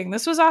watching.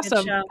 This was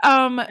awesome.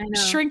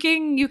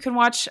 Shrinking, you can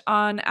watch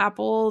on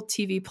Apple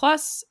TV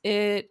Plus.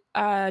 New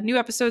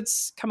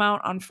episodes come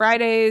out on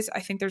Fridays. I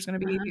think there's going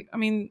to be, I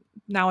mean,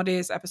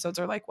 nowadays episodes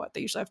are like what?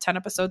 They usually have 10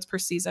 episodes per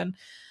season.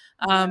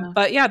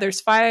 But yeah, there's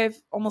 5,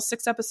 almost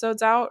 6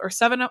 episodes out, or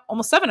 7,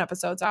 almost 7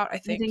 episodes out, I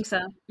think. I think so.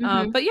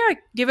 But yeah,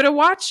 give it a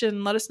watch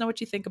and let us know what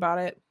you think about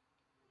it.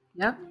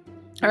 Yep.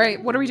 All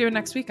right. What are we doing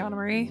next week, Anna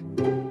Marie?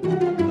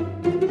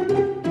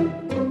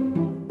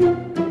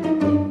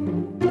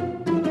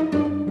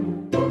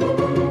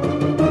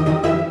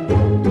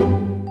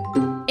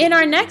 In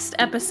our next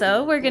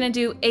episode, we're going to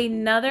do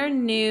another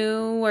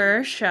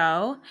newer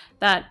show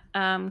that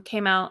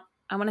came out,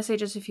 I want to say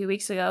just a few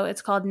weeks ago.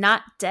 It's called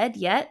Not Dead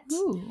Yet.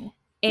 Ooh.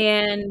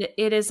 And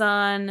it is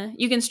on,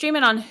 you can stream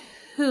it on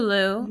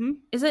Hulu.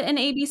 Is it an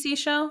ABC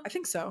show? I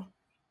think so.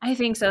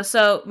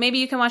 So maybe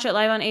you can watch it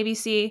live on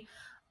ABC,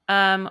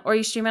 or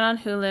you stream it on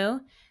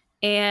Hulu.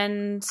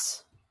 And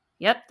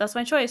yep, that's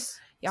my choice.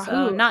 Yahoo.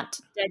 So Not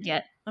Dead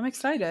Yet. I'm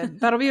excited.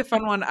 That'll be a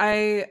fun one.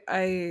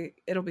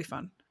 It'll be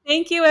fun.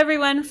 Thank you,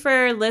 everyone,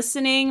 for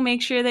listening.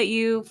 Make sure that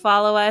you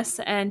follow us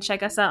and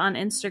check us out on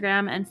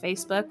Instagram and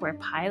Facebook. We're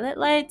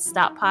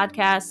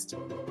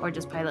pilotlights.podcast, or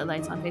just Pilot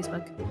Lights on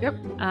Facebook. Yep.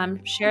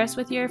 Share us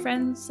with your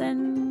friends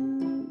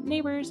and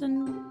neighbors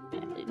and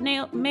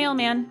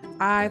mailman.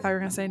 I thought you were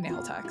going to say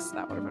nail techs.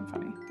 That would have been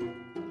funny.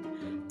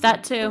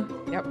 That too.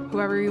 Yep.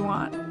 Whoever you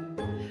want.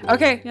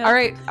 Okay. Yep. All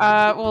right.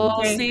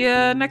 We'll see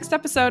you next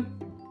episode.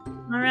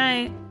 All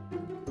right.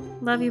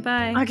 Love you.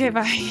 Bye. Okay.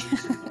 Bye.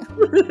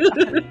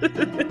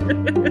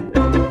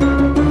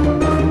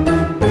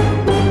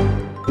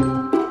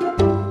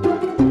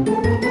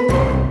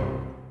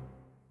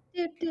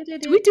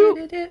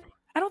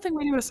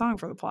 a song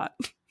for the plot.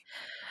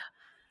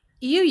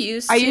 You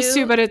used to. I used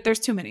to, but there's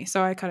too many,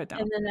 so I cut it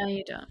down. And then now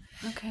you don't.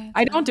 Okay.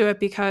 I don't do it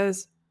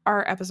because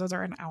our episodes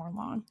are an hour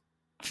long.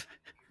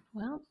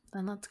 Well,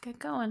 then let's get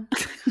going.